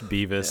Justice? That's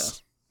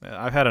Beavis.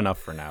 Yeah. I've had enough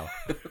for now.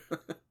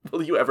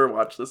 Will you ever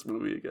watch this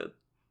movie again?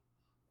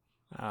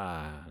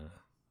 I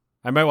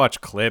might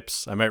watch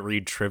clips. I might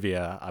read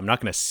trivia. I'm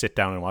not going to sit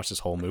down and watch this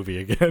whole movie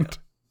again.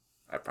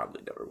 I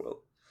probably never will.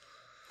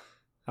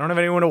 I don't have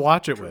anyone to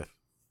watch it with.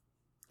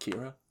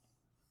 Kira?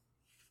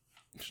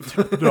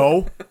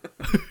 No.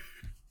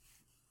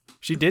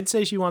 She did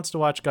say she wants to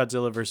watch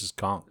Godzilla vs.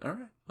 Kong. All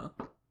right. Well.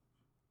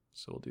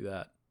 So we'll do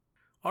that.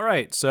 All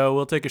right. So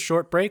we'll take a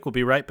short break. We'll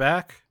be right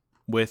back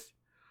with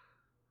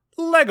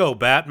Lego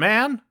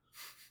Batman.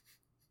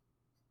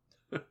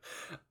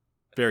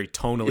 Very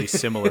tonally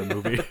similar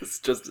movie. It's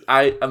just,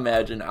 I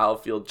imagine I'll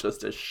feel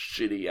just as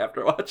shitty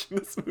after watching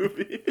this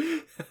movie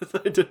as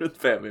I did with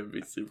Batman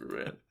v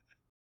Superman.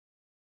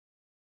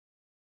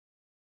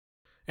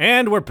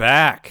 And we're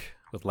back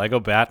with Lego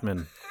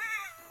Batman.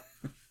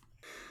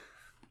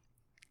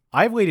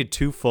 I've waited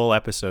 2 full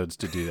episodes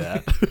to do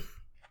that.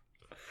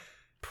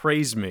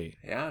 Praise me.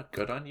 Yeah,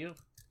 good on you.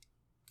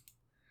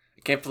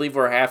 I can't believe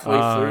we're halfway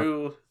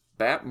through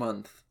Bat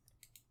Month.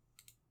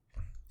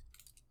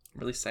 I'm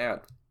really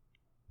sad.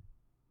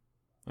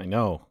 I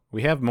know.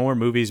 We have more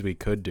movies we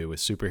could do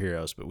with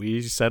superheroes, but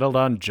we settled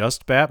on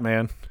just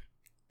Batman.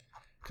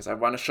 Because I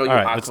want to show you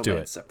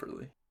Aquaman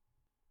separately.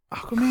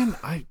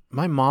 Aquaman,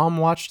 my mom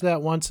watched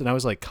that once, and I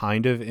was like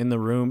kind of in the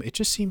room. It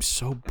just seems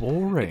so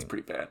boring. It's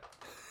pretty bad.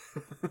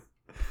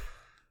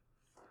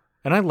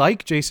 And I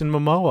like Jason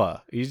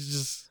Momoa.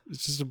 It's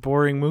just a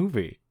boring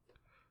movie.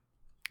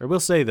 I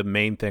will say the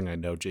main thing I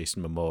know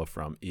Jason Momoa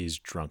from is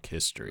Drunk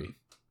History.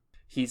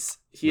 He has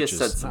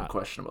said some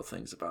questionable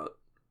things about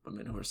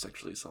women who are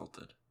sexually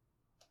assaulted.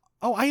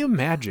 Oh, I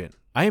imagine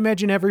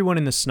everyone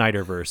in the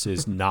Snyderverse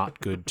is not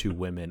good to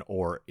women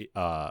or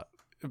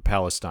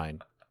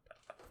Palestine.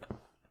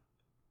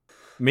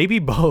 Maybe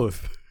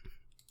both.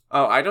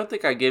 Oh, I don't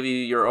think I gave you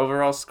your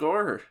overall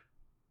score.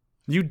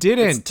 You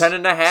didn't. It's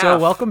 10.5. So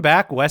welcome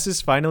back. Wes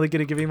is finally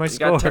going to give me my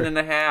score. You got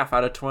 10.5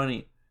 out of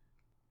 20.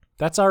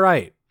 That's all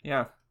right.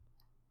 Yeah.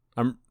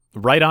 I'm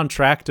right on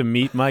track to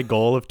meet my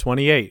goal of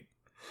 28.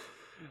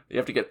 You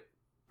have to get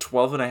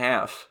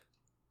 12.5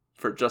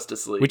 for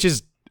Justice League. Which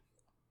is,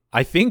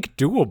 I think,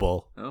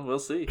 doable. Oh, we'll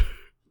see.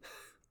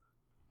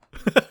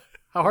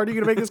 How hard are you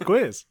going to make this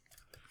quiz?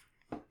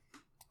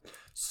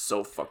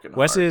 So fucking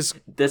hard.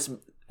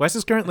 Wes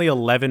is currently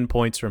 11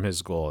 points from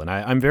his goal, and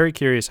I'm very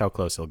curious how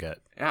close he'll get.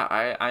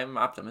 Yeah, I'm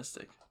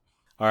optimistic.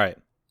 All right.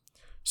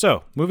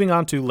 So, moving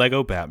on to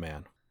Lego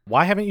Batman.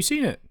 Why haven't you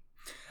seen it?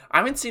 I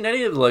haven't seen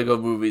any of the Lego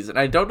movies, and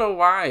I don't know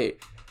why.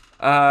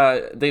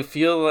 They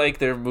feel like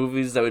they're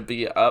movies that would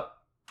be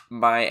up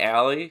my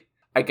alley.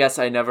 I guess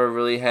I never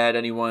really had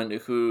anyone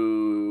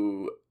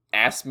who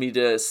asked me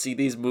to see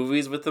these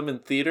movies with them in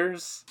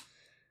theaters.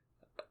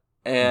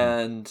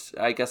 And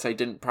I guess I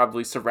didn't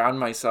probably surround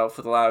myself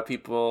with a lot of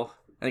people,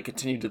 and I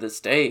continue to this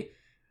day,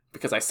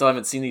 because I still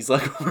haven't seen these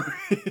Lego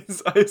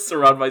movies. I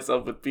surround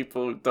myself with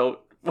people who don't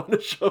want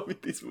to show me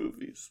these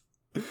movies.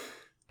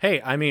 Hey,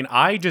 I mean,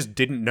 I just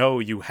didn't know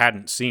you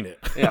hadn't seen it.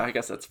 Yeah, I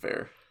guess that's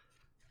fair.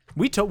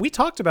 We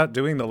talked about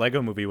doing the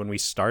Lego movie when we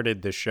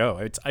started this show.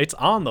 It's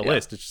on the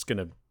list. It's just going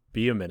to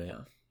be a minute.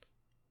 Yeah.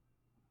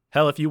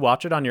 Hell, if you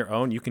watch it on your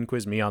own, you can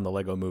quiz me on the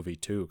Lego movie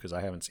too, because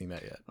I haven't seen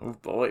that yet. Oh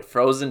boy,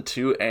 Frozen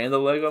 2 and the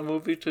Lego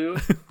movie too?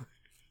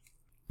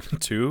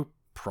 2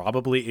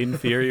 probably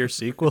inferior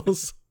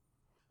sequels.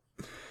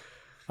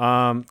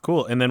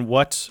 Cool. And then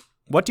what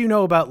do you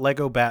know about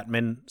Lego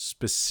Batman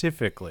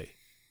specifically?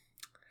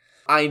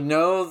 I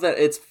know that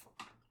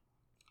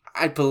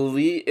I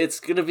believe it's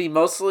going to be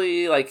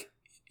mostly like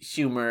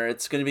humor.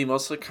 It's going to be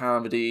mostly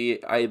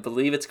comedy. I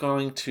believe it's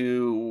going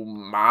to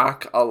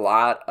mock a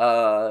lot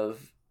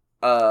of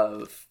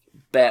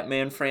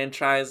Batman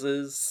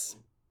franchises,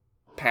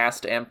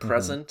 past and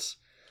present.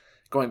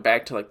 Going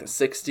back to like the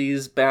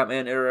 60s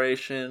Batman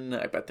iteration.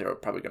 I bet they were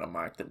probably going to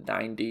mock the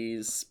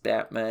 90s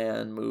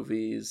Batman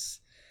movies.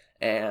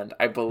 And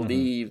I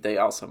believe they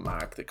also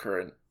mock the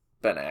current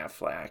Ben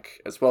Affleck,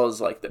 as well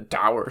as like the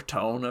dour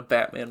tone of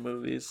Batman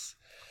movies.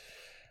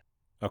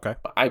 Okay.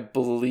 I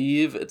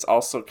believe it's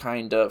also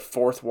kind of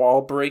fourth wall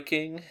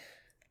breaking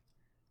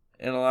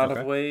in a lot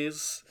of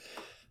ways.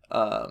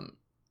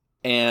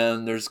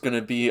 And there's going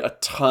to be a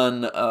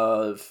ton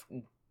of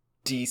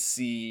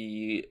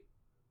DC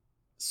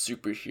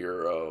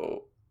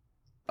superhero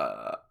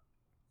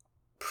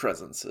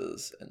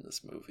presences in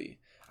this movie.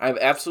 I have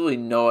absolutely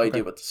no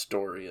idea what the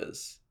story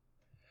is.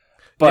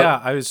 But, yeah,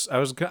 I was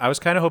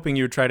kind of hoping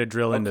you would try to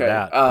drill into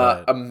that.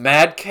 But... a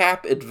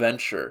madcap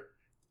adventure.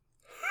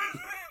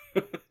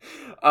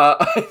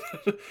 Let's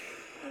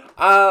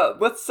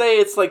say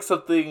it's like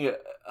something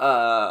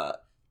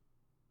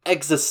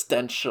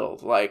existential,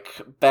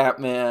 like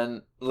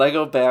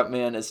Lego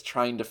Batman is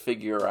trying to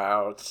figure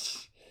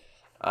out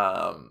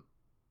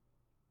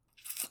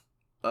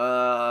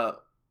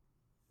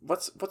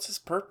what's his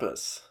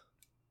purpose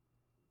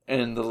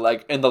in the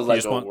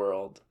Lego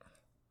world.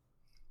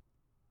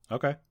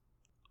 Okay.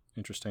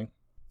 Interesting.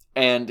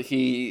 And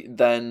he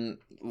then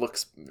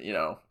looks,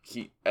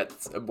 at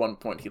one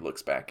point he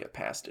looks back at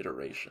past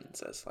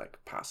iterations as like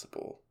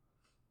possible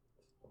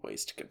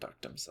ways to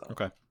conduct himself.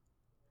 Okay.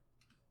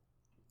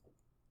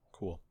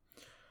 Cool.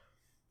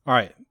 All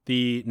right.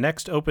 The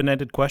next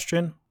open-ended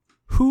question.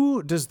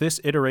 Who does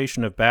this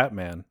iteration of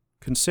Batman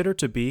consider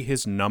to be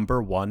his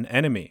number one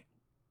enemy?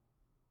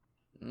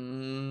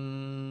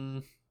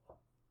 I'm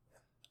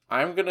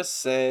going to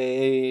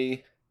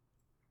say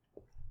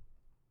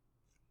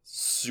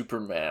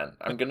Superman.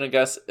 I'm going to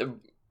guess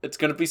it's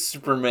going to be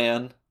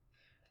Superman.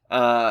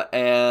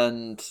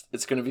 And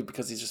it's going to be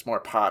because he's just more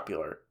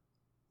popular.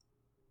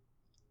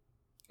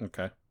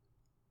 Okay,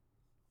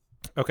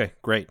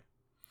 great.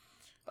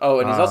 Oh,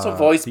 and he's also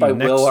voiced by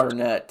Will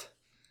Arnett.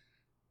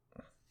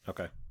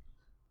 Okay.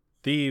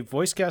 The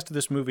voice cast of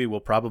this movie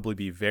will probably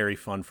be very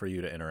fun for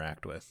you to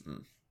interact with.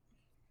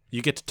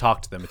 You get to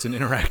talk to them. It's an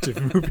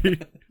interactive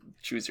movie.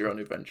 Choose your own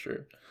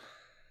adventure.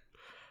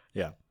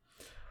 Yeah.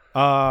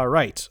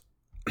 Right.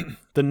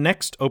 The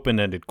next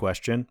open-ended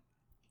question.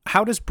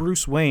 How does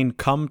Bruce Wayne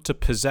come to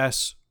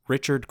possess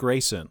Richard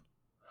Grayson?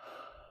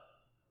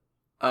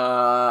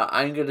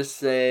 I'm going to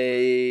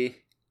say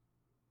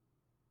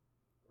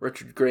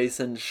Richard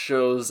Grayson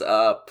shows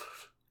up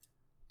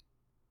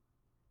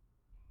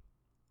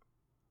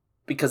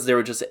because they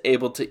were just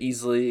able to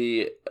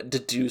easily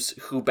deduce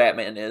who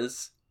Batman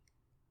is,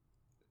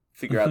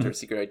 figure out their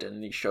secret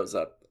identity, shows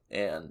up,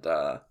 and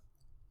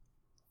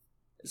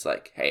is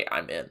like, hey,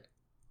 I'm in.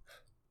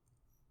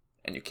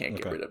 And you can't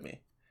get rid of me.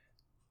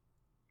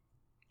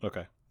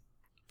 Okay.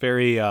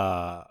 Very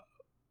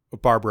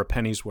Barbara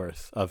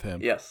Pennyworth of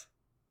him. Yes.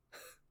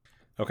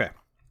 Okay.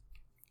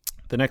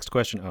 The next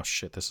question. Oh,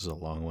 shit, this is a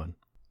long one.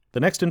 The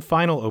next and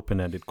final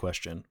open-ended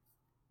question.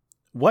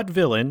 What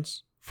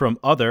villains from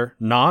other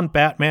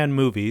non-Batman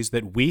movies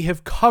that we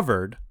have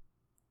covered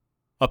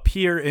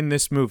appear in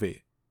this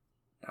movie?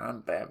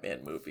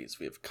 Non-Batman movies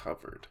we have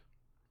covered.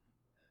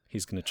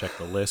 He's going to check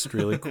the list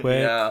really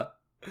quick. Yeah.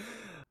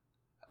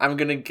 I'm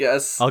going to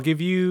guess. I'll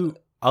give you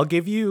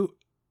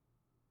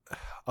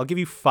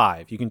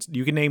 5. You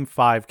can name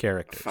 5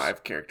 characters.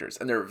 5 characters.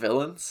 And they're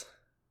villains?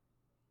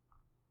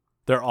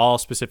 They're all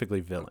specifically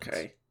villains.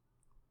 Okay.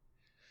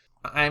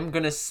 I'm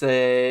going to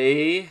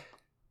say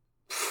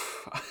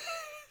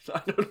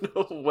I don't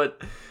know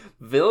what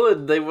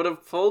villain they would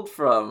have pulled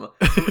from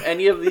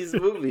any of these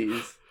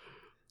movies.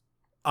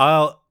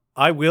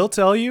 I will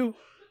tell you,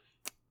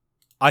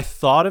 I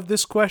thought of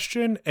this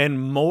question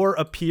and more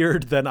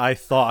appeared than I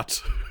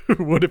thought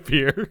would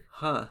appear.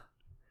 Huh.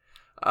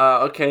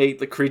 Okay,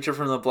 the creature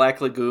from the Black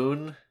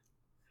Lagoon.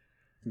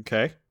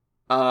 Okay.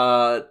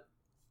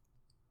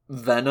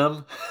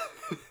 Venom.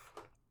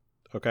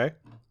 Okay.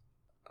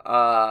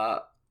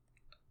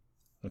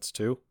 That's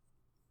 2.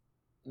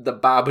 The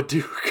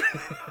Babadook.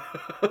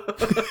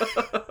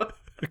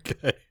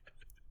 Okay.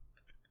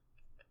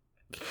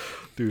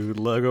 Dude,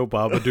 Lego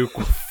Babadook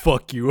will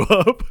fuck you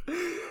up.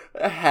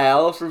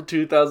 Hal from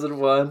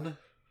 2001.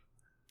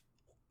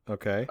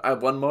 Okay.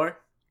 One more?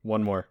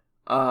 One more.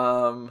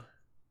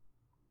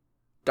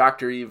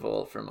 Dr.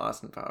 Evil from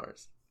Austin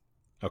Powers.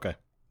 Okay.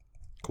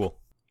 Cool.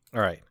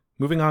 All right.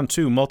 Moving on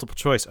to multiple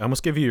choice. I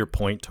almost give you your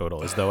point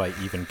total as though I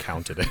even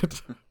counted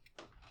it.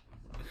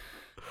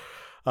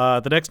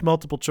 The next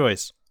multiple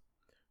choice.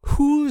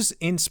 Whose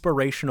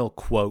inspirational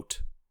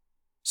quote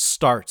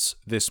starts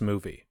this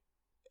movie?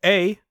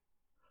 A.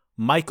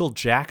 Michael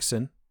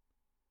Jackson,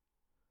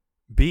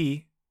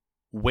 B.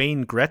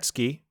 Wayne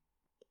Gretzky,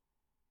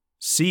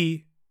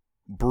 C.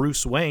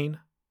 Bruce Wayne,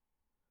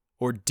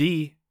 or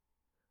D.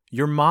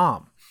 Your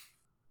mom?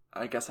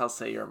 I guess I'll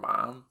say your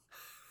mom.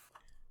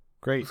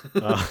 Great.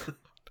 How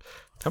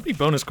many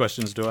bonus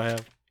questions do I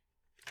have?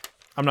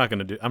 I'm not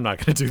gonna do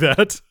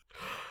that.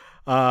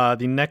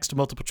 The next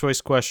multiple choice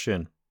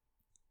question: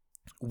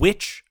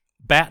 which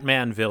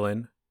Batman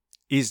villain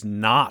is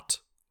not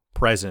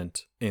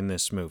present in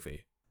this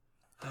movie?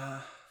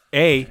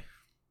 A.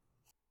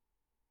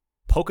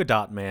 Polka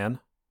Dot Man,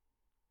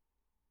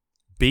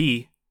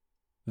 B.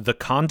 The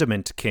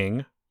Condiment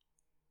King,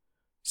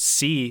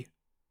 C.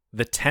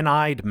 The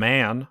Ten-Eyed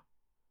Man,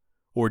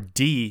 or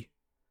D.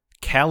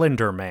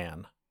 Calendar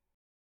Man?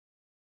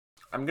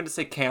 I'm going to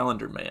say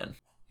Calendar Man.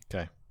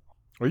 Okay.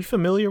 Are you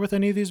familiar with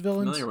any of these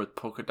villains? Familiar with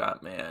Polka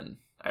Dot Man.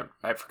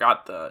 I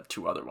forgot the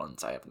two other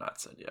ones I have not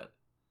said yet.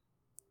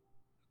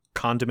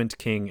 Condiment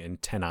King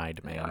and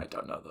Ten-Eyed Man. Yeah, I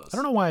don't know those. I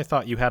don't know why I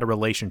thought you had a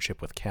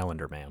relationship with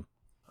Calendar Man.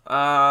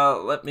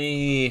 Let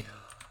me...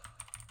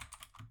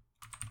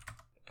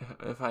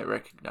 If I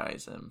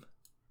recognize him.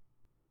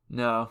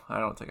 No, I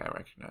don't think I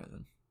recognize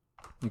him.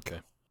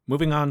 Okay.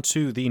 Moving on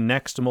to the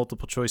next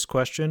multiple choice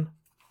question.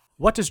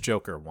 What does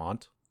Joker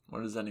want?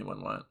 What does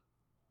anyone want?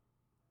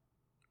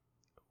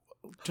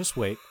 Just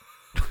wait.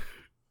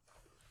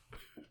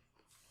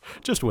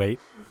 Just wait.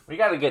 We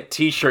gotta get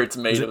t-shirts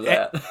made of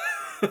that.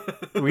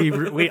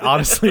 We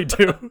honestly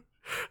do.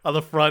 On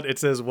the front, it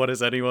says, "What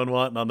does anyone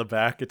want?" And on the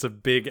back, it's a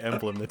big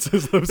emblem that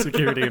says "Low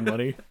security and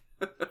money."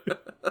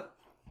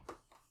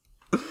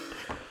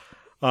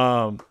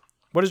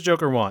 What does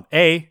Joker want?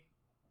 A,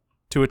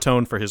 to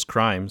atone for his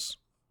crimes.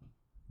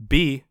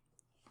 B,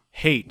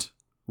 hate,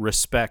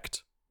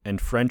 respect, and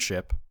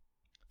friendship.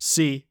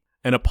 C,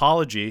 an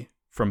apology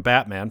from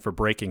Batman for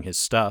breaking his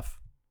stuff.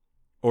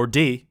 Or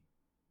D,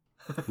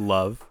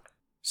 love,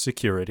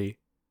 security,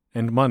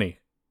 and money.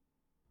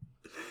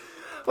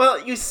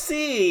 Well, you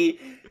see,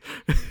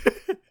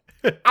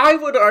 I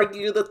would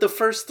argue that the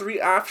first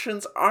three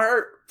options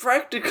are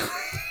practically...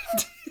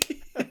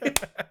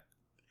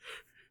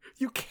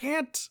 You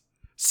can't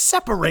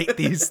separate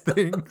these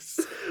things.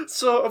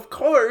 So, of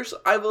course,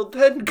 I will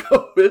then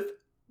go with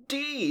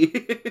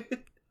D.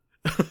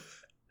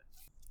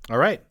 All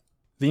right.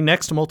 The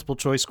next multiple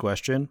choice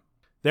question.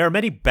 There are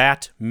many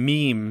bat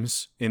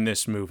memes in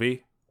this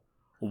movie,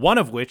 one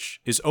of which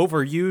is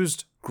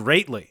overused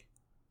greatly.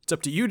 It's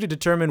up to you to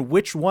determine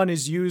which one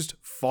is used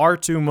far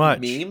too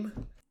much.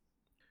 Meme?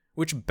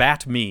 Which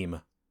bat meme?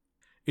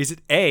 Is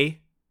it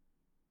A,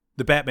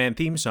 the Batman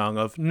theme song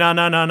of na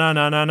na na na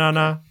na na na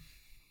na?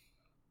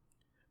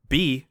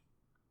 B,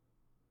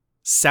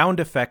 sound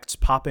effects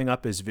popping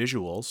up as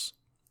visuals?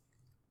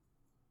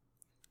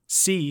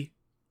 C,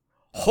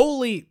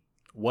 holy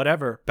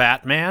whatever,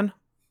 Batman?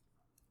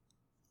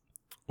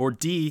 Or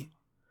D,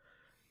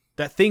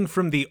 that thing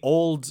from the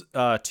old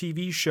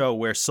TV show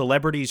where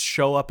celebrities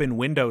show up in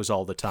windows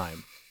all the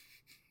time?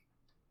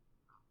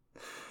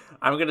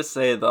 I'm going to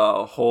say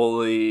the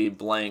holy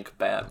blank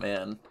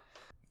Batman.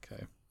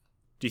 Okay.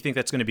 Do you think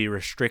that's going to be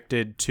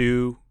restricted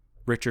to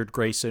Richard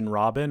Grayson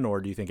Robin,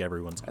 or do you think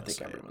everyone's going to say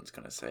it? I think everyone's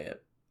going to say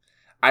it.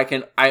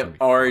 I'm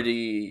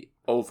already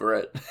over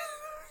it.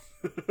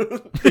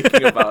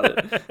 Thinking about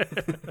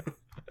it.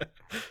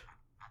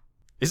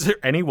 Is there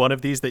any one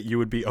of these that you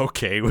would be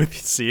okay with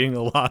seeing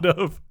a lot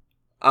of?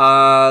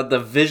 The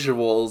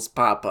visuals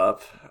pop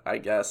up, I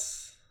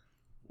guess,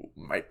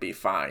 might be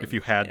fine. If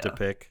you had to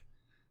pick.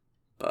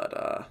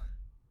 But,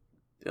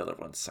 the other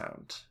ones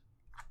sound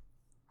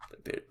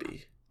like they'd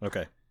be...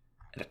 Okay.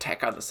 An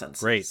attack on the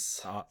senses.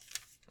 Great.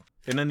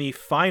 And then the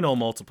final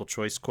multiple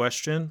choice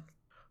question.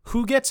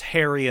 Who gets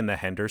Harry and the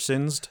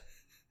Hendersons?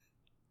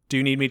 Do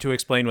you need me to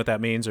explain what that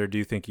means, or do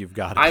you think you've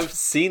got it? I've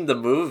seen the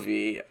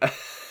movie.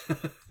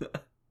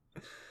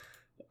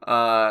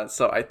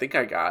 So I think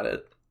I got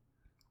it.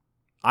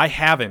 I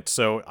haven't,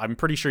 so I'm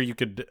pretty sure you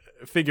could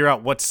figure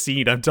out what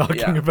scene I'm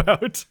talking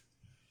about.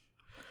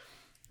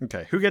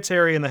 Okay, who gets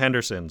Harry and the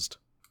Hendersons?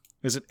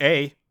 Is it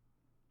A,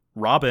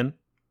 Robin,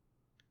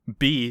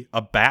 B,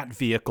 a bat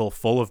vehicle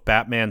full of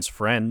Batman's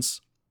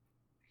friends,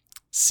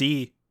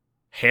 C,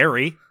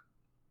 Harry,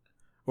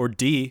 or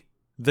D,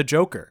 the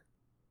Joker?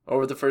 What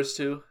were the first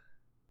two?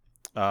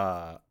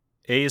 A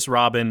is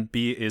Robin,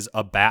 B is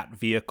a bat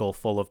vehicle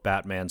full of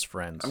Batman's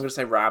friends. I'm going to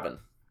say Robin.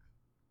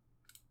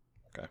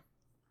 Okay.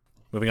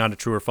 Moving on to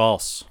true or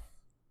false.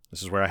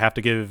 This is where I have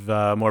to give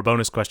more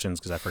bonus questions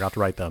because I forgot to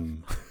write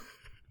them.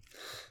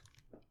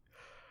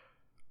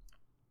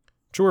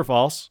 True or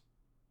false?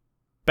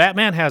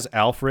 Batman has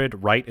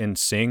Alfred write and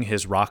sing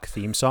his rock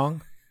theme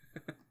song?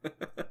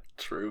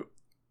 True.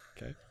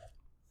 Okay.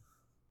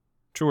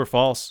 True or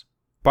false?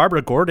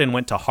 Barbara Gordon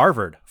went to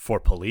Harvard for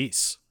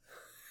police.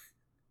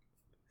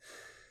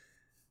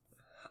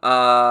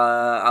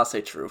 I'll say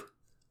true.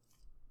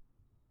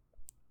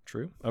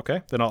 True.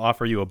 Okay. Then I'll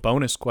offer you a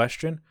bonus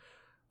question.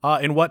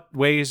 In what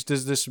ways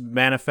does this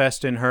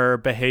manifest in her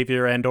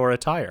behavior and or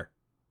attire?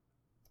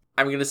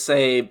 I'm going to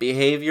say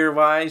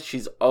behavior-wise,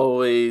 she's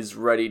always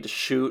ready to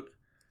shoot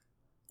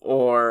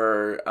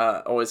or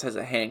always has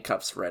the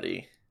handcuffs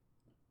ready.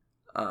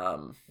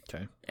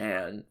 Okay.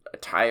 And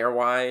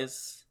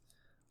attire-wise,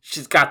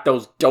 she's got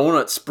those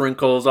donut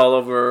sprinkles all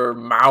over her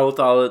mouth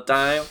all the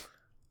time.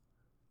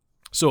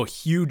 So a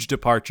huge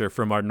departure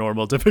from our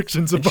normal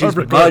depictions of And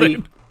Barbara she's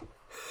muddy.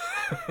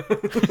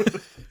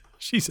 Gordon.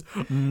 She's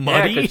Yeah,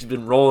 muddy? because she's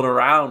been rolling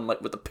around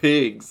like with the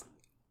pigs.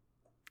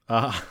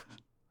 All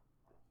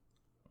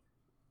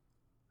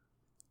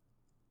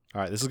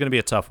right, this is going to be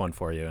a tough one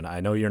for you, and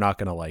I know you're not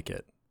going to like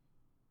it.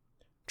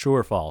 True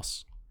or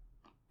false?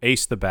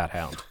 Ace the Bat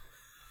Hound.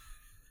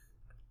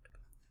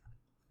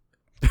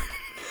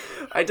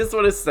 I just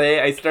want to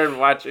say I started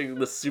watching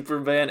the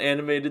Superman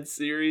animated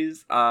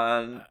series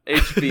on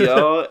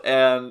HBO,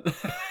 and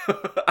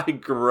I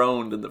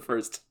groaned in the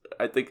first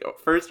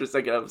or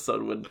second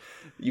episode when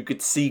you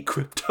could see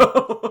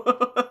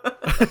Krypto.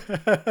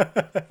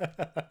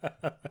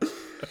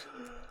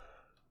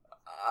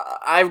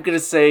 I'm gonna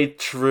say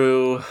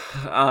true.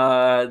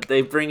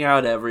 They bring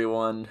out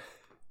everyone.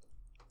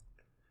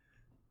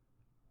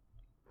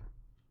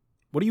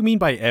 What do you mean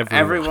by everyone?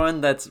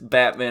 Everyone that's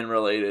Batman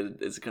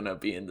related is gonna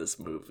be in this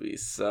movie,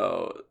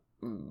 so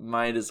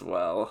might as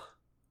well.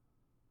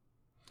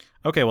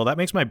 Okay, well, that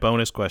makes my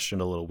bonus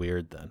question a little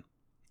weird then.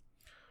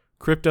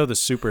 Krypto the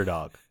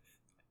Superdog.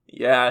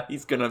 Yeah,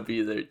 he's gonna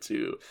be there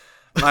too.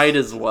 Might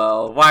as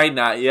well. Why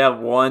not? You have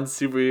one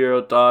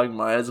superhero dog,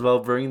 might as well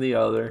bring the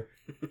other.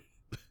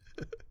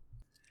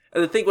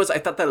 And the thing was, I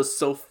thought that was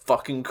so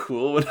fucking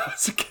cool when I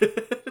was a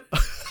kid.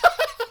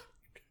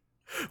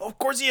 Of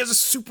course he has a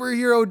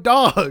superhero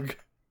dog.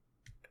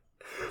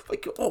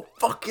 Like, oh,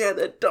 fuck yeah,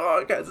 that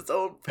dog has its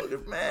own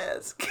fucking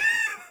mask.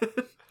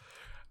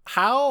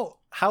 How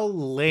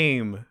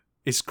lame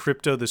is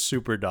Krypto the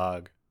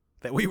Superdog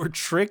that we were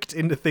tricked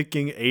into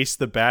thinking Ace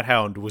the Bat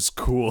Hound was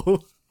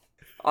cool?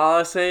 All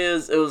I say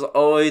is, it was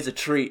always a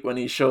treat when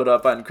he showed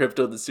up on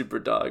Krypto the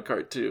Superdog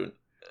cartoon.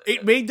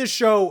 It made the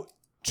show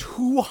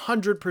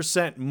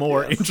 200%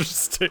 more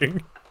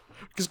interesting.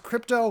 Because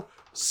Krypto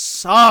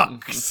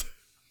sucks.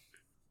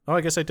 Oh,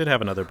 I guess I did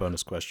have another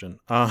bonus question.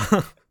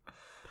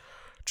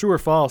 True or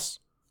false?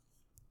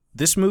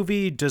 This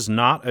movie does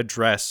not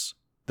address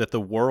that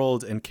the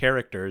world and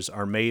characters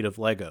are made of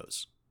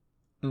Legos.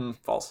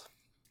 False.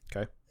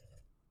 Okay.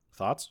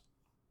 Thoughts?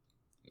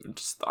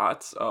 Just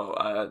thoughts.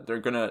 They're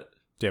gonna...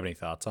 Do you have any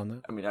thoughts on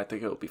that? I mean, I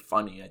think it'll be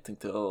funny. I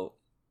think it'll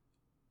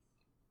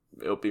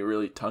be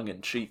really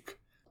tongue-in-cheek.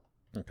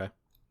 Okay.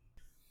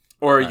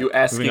 Or are Right. you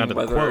asking Moving on to the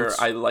whether quotes.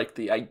 I like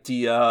the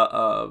idea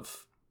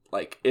of,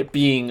 like, it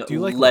being Do you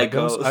like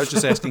Legos? Legos? I was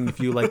just asking if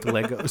you like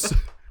Legos.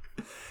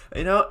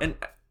 You know, and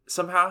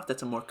somehow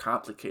that's a more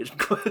complicated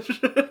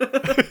question.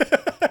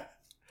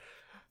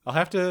 I'll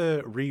have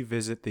to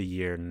revisit the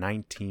year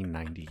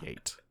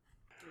 1998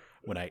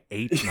 when I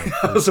ate my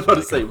first I was about to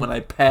Lego. say, when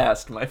I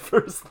passed my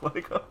first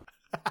Lego.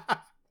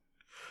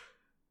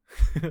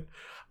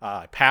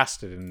 I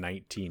passed it in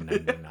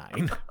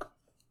 1999.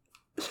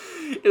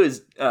 It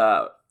was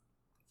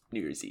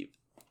New Year's Eve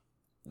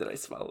that I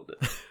swallowed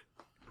it.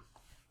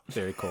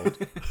 Very cold.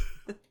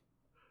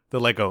 The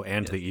Lego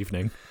and the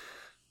evening.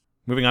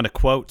 Moving on to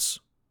quotes.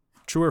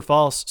 True or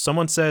false?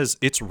 Someone says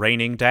it's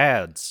raining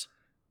dads.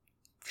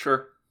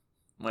 Sure.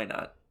 Why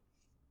not?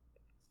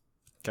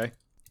 Okay.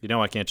 You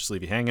know I can't just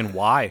leave you hanging.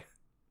 Why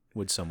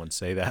would someone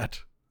say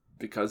that?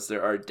 Because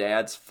there are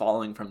dads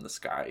falling from the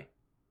sky.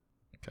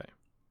 Okay.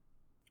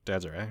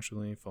 Dads are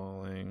actually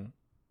falling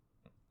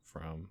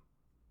from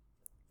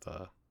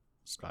the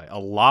sky. A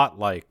lot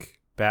like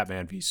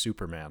Batman v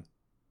Superman.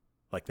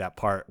 Like that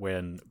part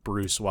when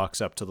Bruce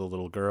walks up to the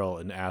little girl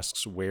and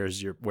asks, where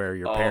are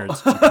your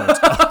parents? She points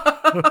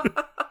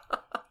up.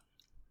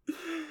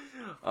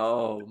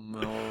 Oh,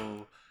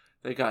 no.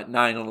 They got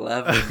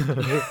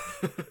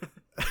 9/11.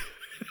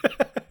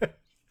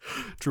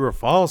 True or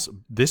false?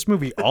 This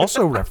movie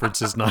also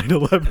references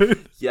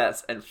 9/11.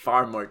 Yes, and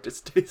far more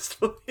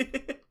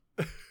distastefully.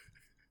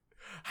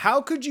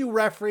 How could you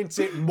reference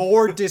it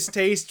more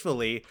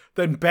distastefully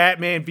than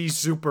Batman v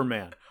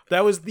Superman?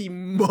 That was the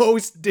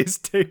most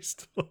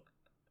distasteful.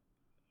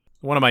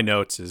 One of my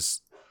notes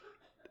is,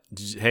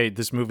 hey,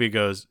 this movie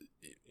goes,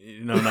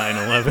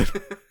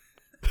 9/11.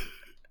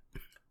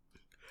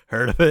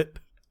 Heard of it?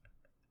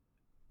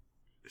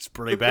 It's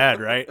pretty bad,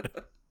 right?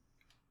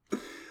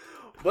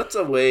 What's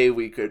a way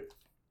we could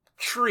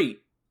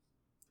treat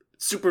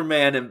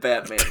Superman and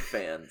Batman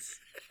fans?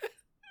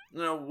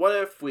 What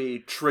if we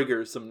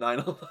trigger some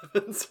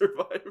 9/11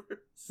 survivors?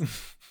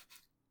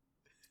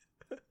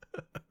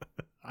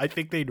 I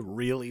think they'd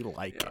really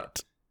like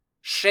it.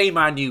 Shame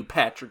on you,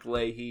 Patrick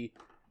Leahy.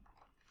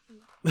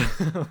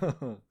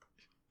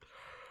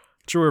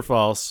 True or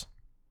false?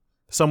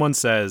 Someone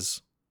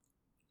says,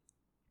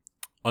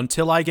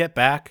 until I get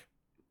back,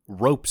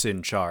 Rope's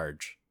in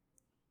charge.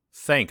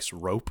 Thanks,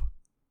 Rope.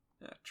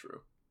 Yeah,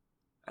 true.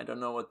 I don't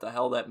know what the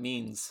hell that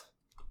means.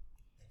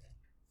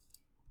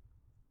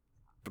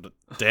 But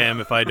damn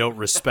if I don't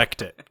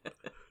respect it.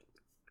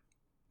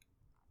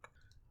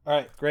 All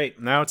right, great.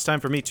 Now it's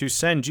time for me to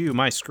send you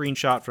my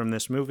screenshot from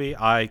this movie.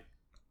 I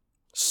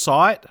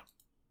saw it,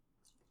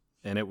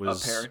 and it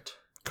was Apparent.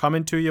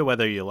 coming to you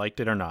whether you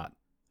liked it or not.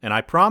 And I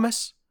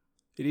promise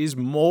it is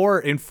more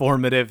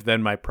informative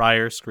than my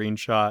prior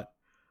screenshot.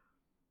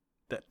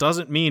 That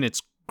doesn't mean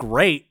it's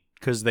great,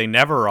 because they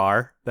never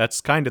are.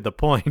 That's kind of the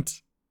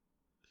point.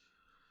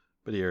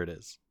 But here it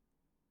is.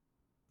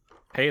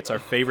 Hey, it's our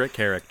favorite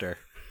character.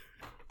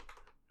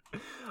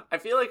 I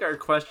feel like our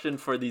question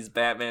for these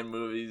Batman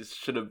movies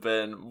should have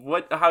been,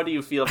 how do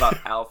you feel about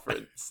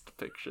Alfred's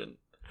depiction?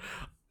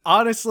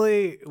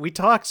 Honestly, we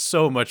talk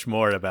so much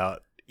more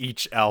about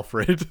each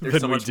Alfred There's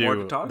than so we much more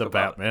do to talk the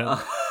about. Batman.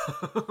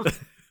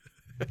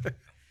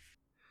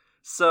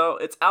 So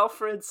it's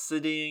Alfred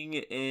sitting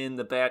in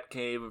the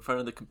Batcave in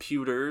front of the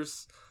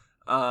computers.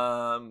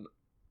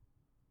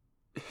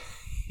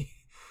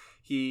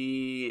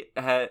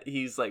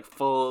 He's like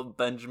full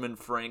Benjamin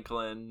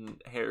Franklin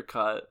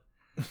haircut.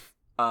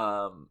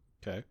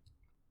 Okay.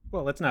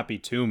 Well, let's not be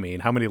too mean.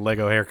 How many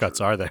Lego haircuts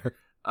are there?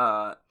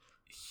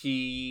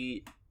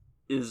 He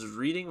is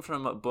reading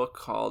from a book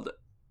called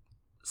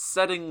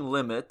Setting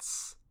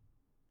Limits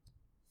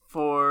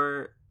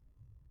for...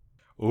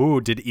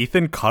 Ooh, did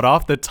Ethan cut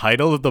off the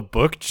title of the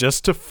book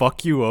just to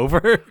fuck you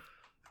over?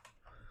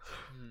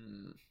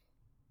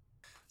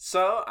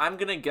 So I'm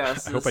going to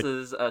guess this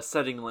is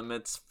Setting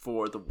Limits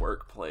for the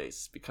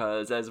workplace,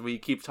 because as we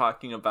keep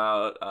talking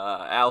about,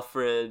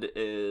 Alfred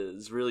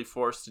is really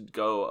forced to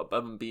go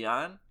above and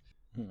beyond.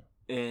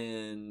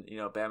 In,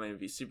 Batman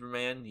v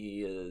Superman,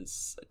 he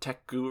is a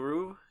tech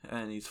guru,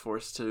 and he's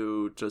forced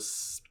to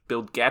just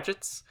build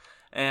gadgets.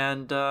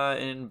 And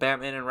in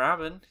Batman and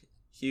Robin,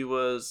 he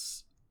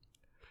was...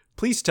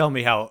 Please tell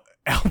me how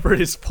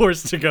Alfred is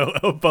forced to go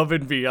above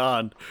and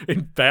beyond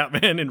in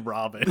Batman and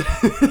Robin.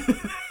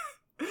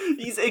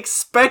 He's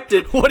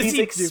expected. He's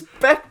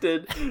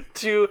expected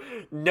to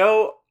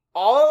know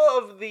all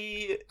of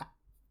the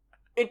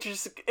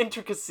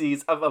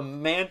intricacies of a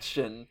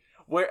mansion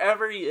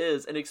wherever he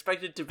is, and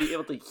expected to be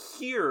able to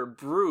hear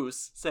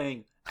Bruce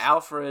saying,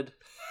 "Alfred."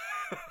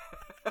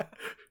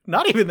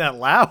 Not even that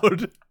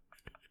loud.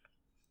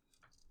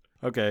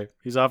 Okay,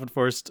 he's often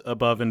forced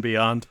above and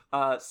beyond.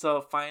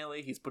 So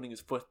finally, he's putting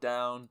his foot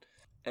down,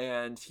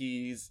 and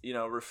he's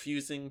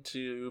refusing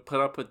to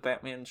put up with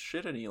Batman's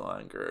shit any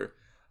longer.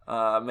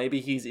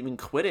 Maybe he's even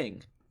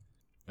quitting.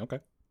 Okay.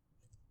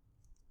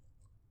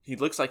 He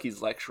looks like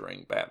he's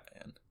lecturing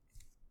Batman.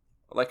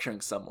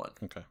 Lecturing someone.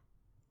 Okay.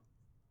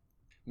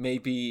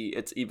 Maybe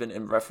it's even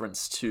in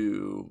reference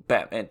to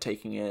Batman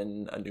taking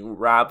in a new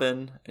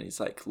Robin, and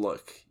he's like,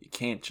 look, you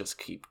can't just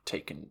keep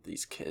taking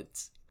these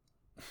kids.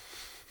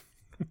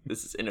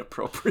 This is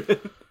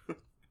inappropriate.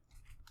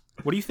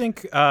 What do you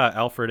think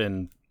Alfred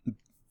and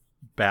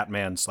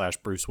Batman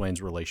 / Bruce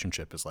Wayne's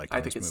relationship is like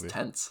in this movie? I think it's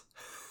tense.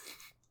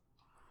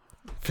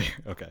 Fair.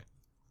 Okay.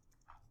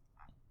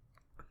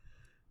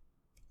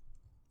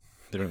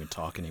 They don't even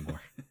talk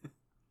anymore.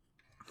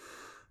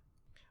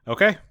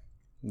 Okay.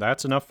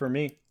 That's enough for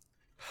me.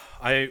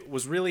 I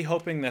was really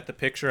hoping that the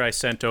picture I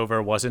sent over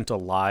wasn't a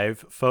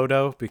live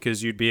photo,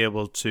 because you'd be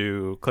able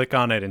to click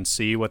on it and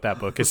see what that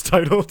book is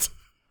titled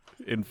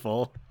in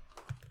full.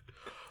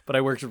 But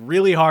I worked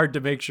really hard to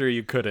make sure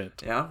you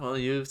couldn't. Yeah, well,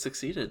 you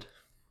succeeded.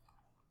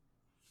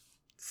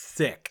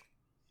 Thick.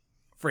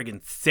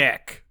 Friggin'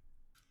 thick.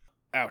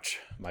 Ouch,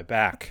 my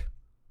back.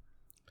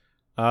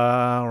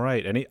 All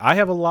right. I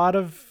have a lot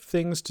of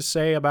things to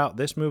say about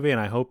this movie, and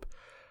I hope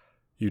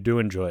you do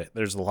enjoy it.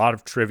 There's a lot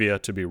of trivia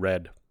to be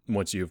read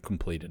once you've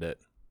completed it.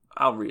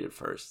 I'll read it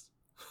first.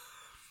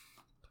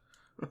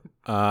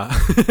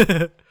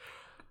 Wes,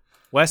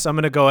 I'm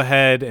going to go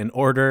ahead and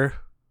order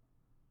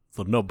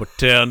the number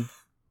 10,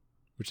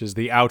 which is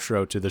the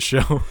outro to the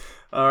show.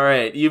 All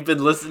right, you've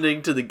been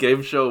listening to the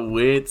game show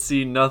We Ain't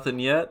Seen Nothing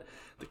Yet.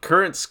 The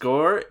current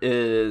score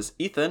is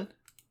Ethan,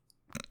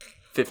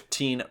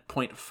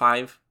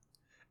 15.5,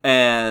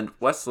 and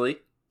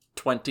Wesley,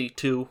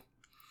 22.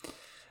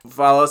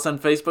 Follow us on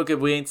Facebook at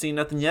We Ain't Seen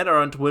Nothing Yet, or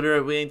on Twitter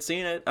at We Ain't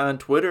Seen It. On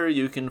Twitter,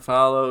 you can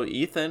follow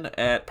Ethan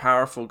at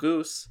Powerful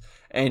Goose,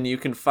 and you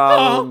can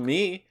follow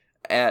me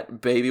at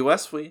Baby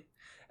Wesley.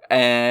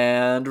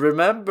 And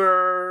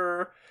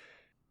remember,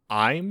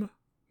 I'm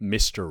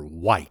Mr.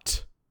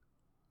 White.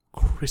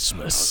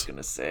 Christmas. I was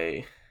gonna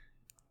say,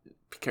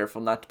 be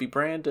careful not to be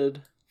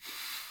branded.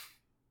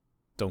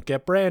 Don't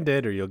get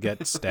branded or you'll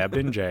get stabbed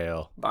in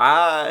jail.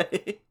 Bye.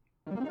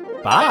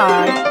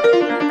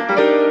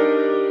 Bye.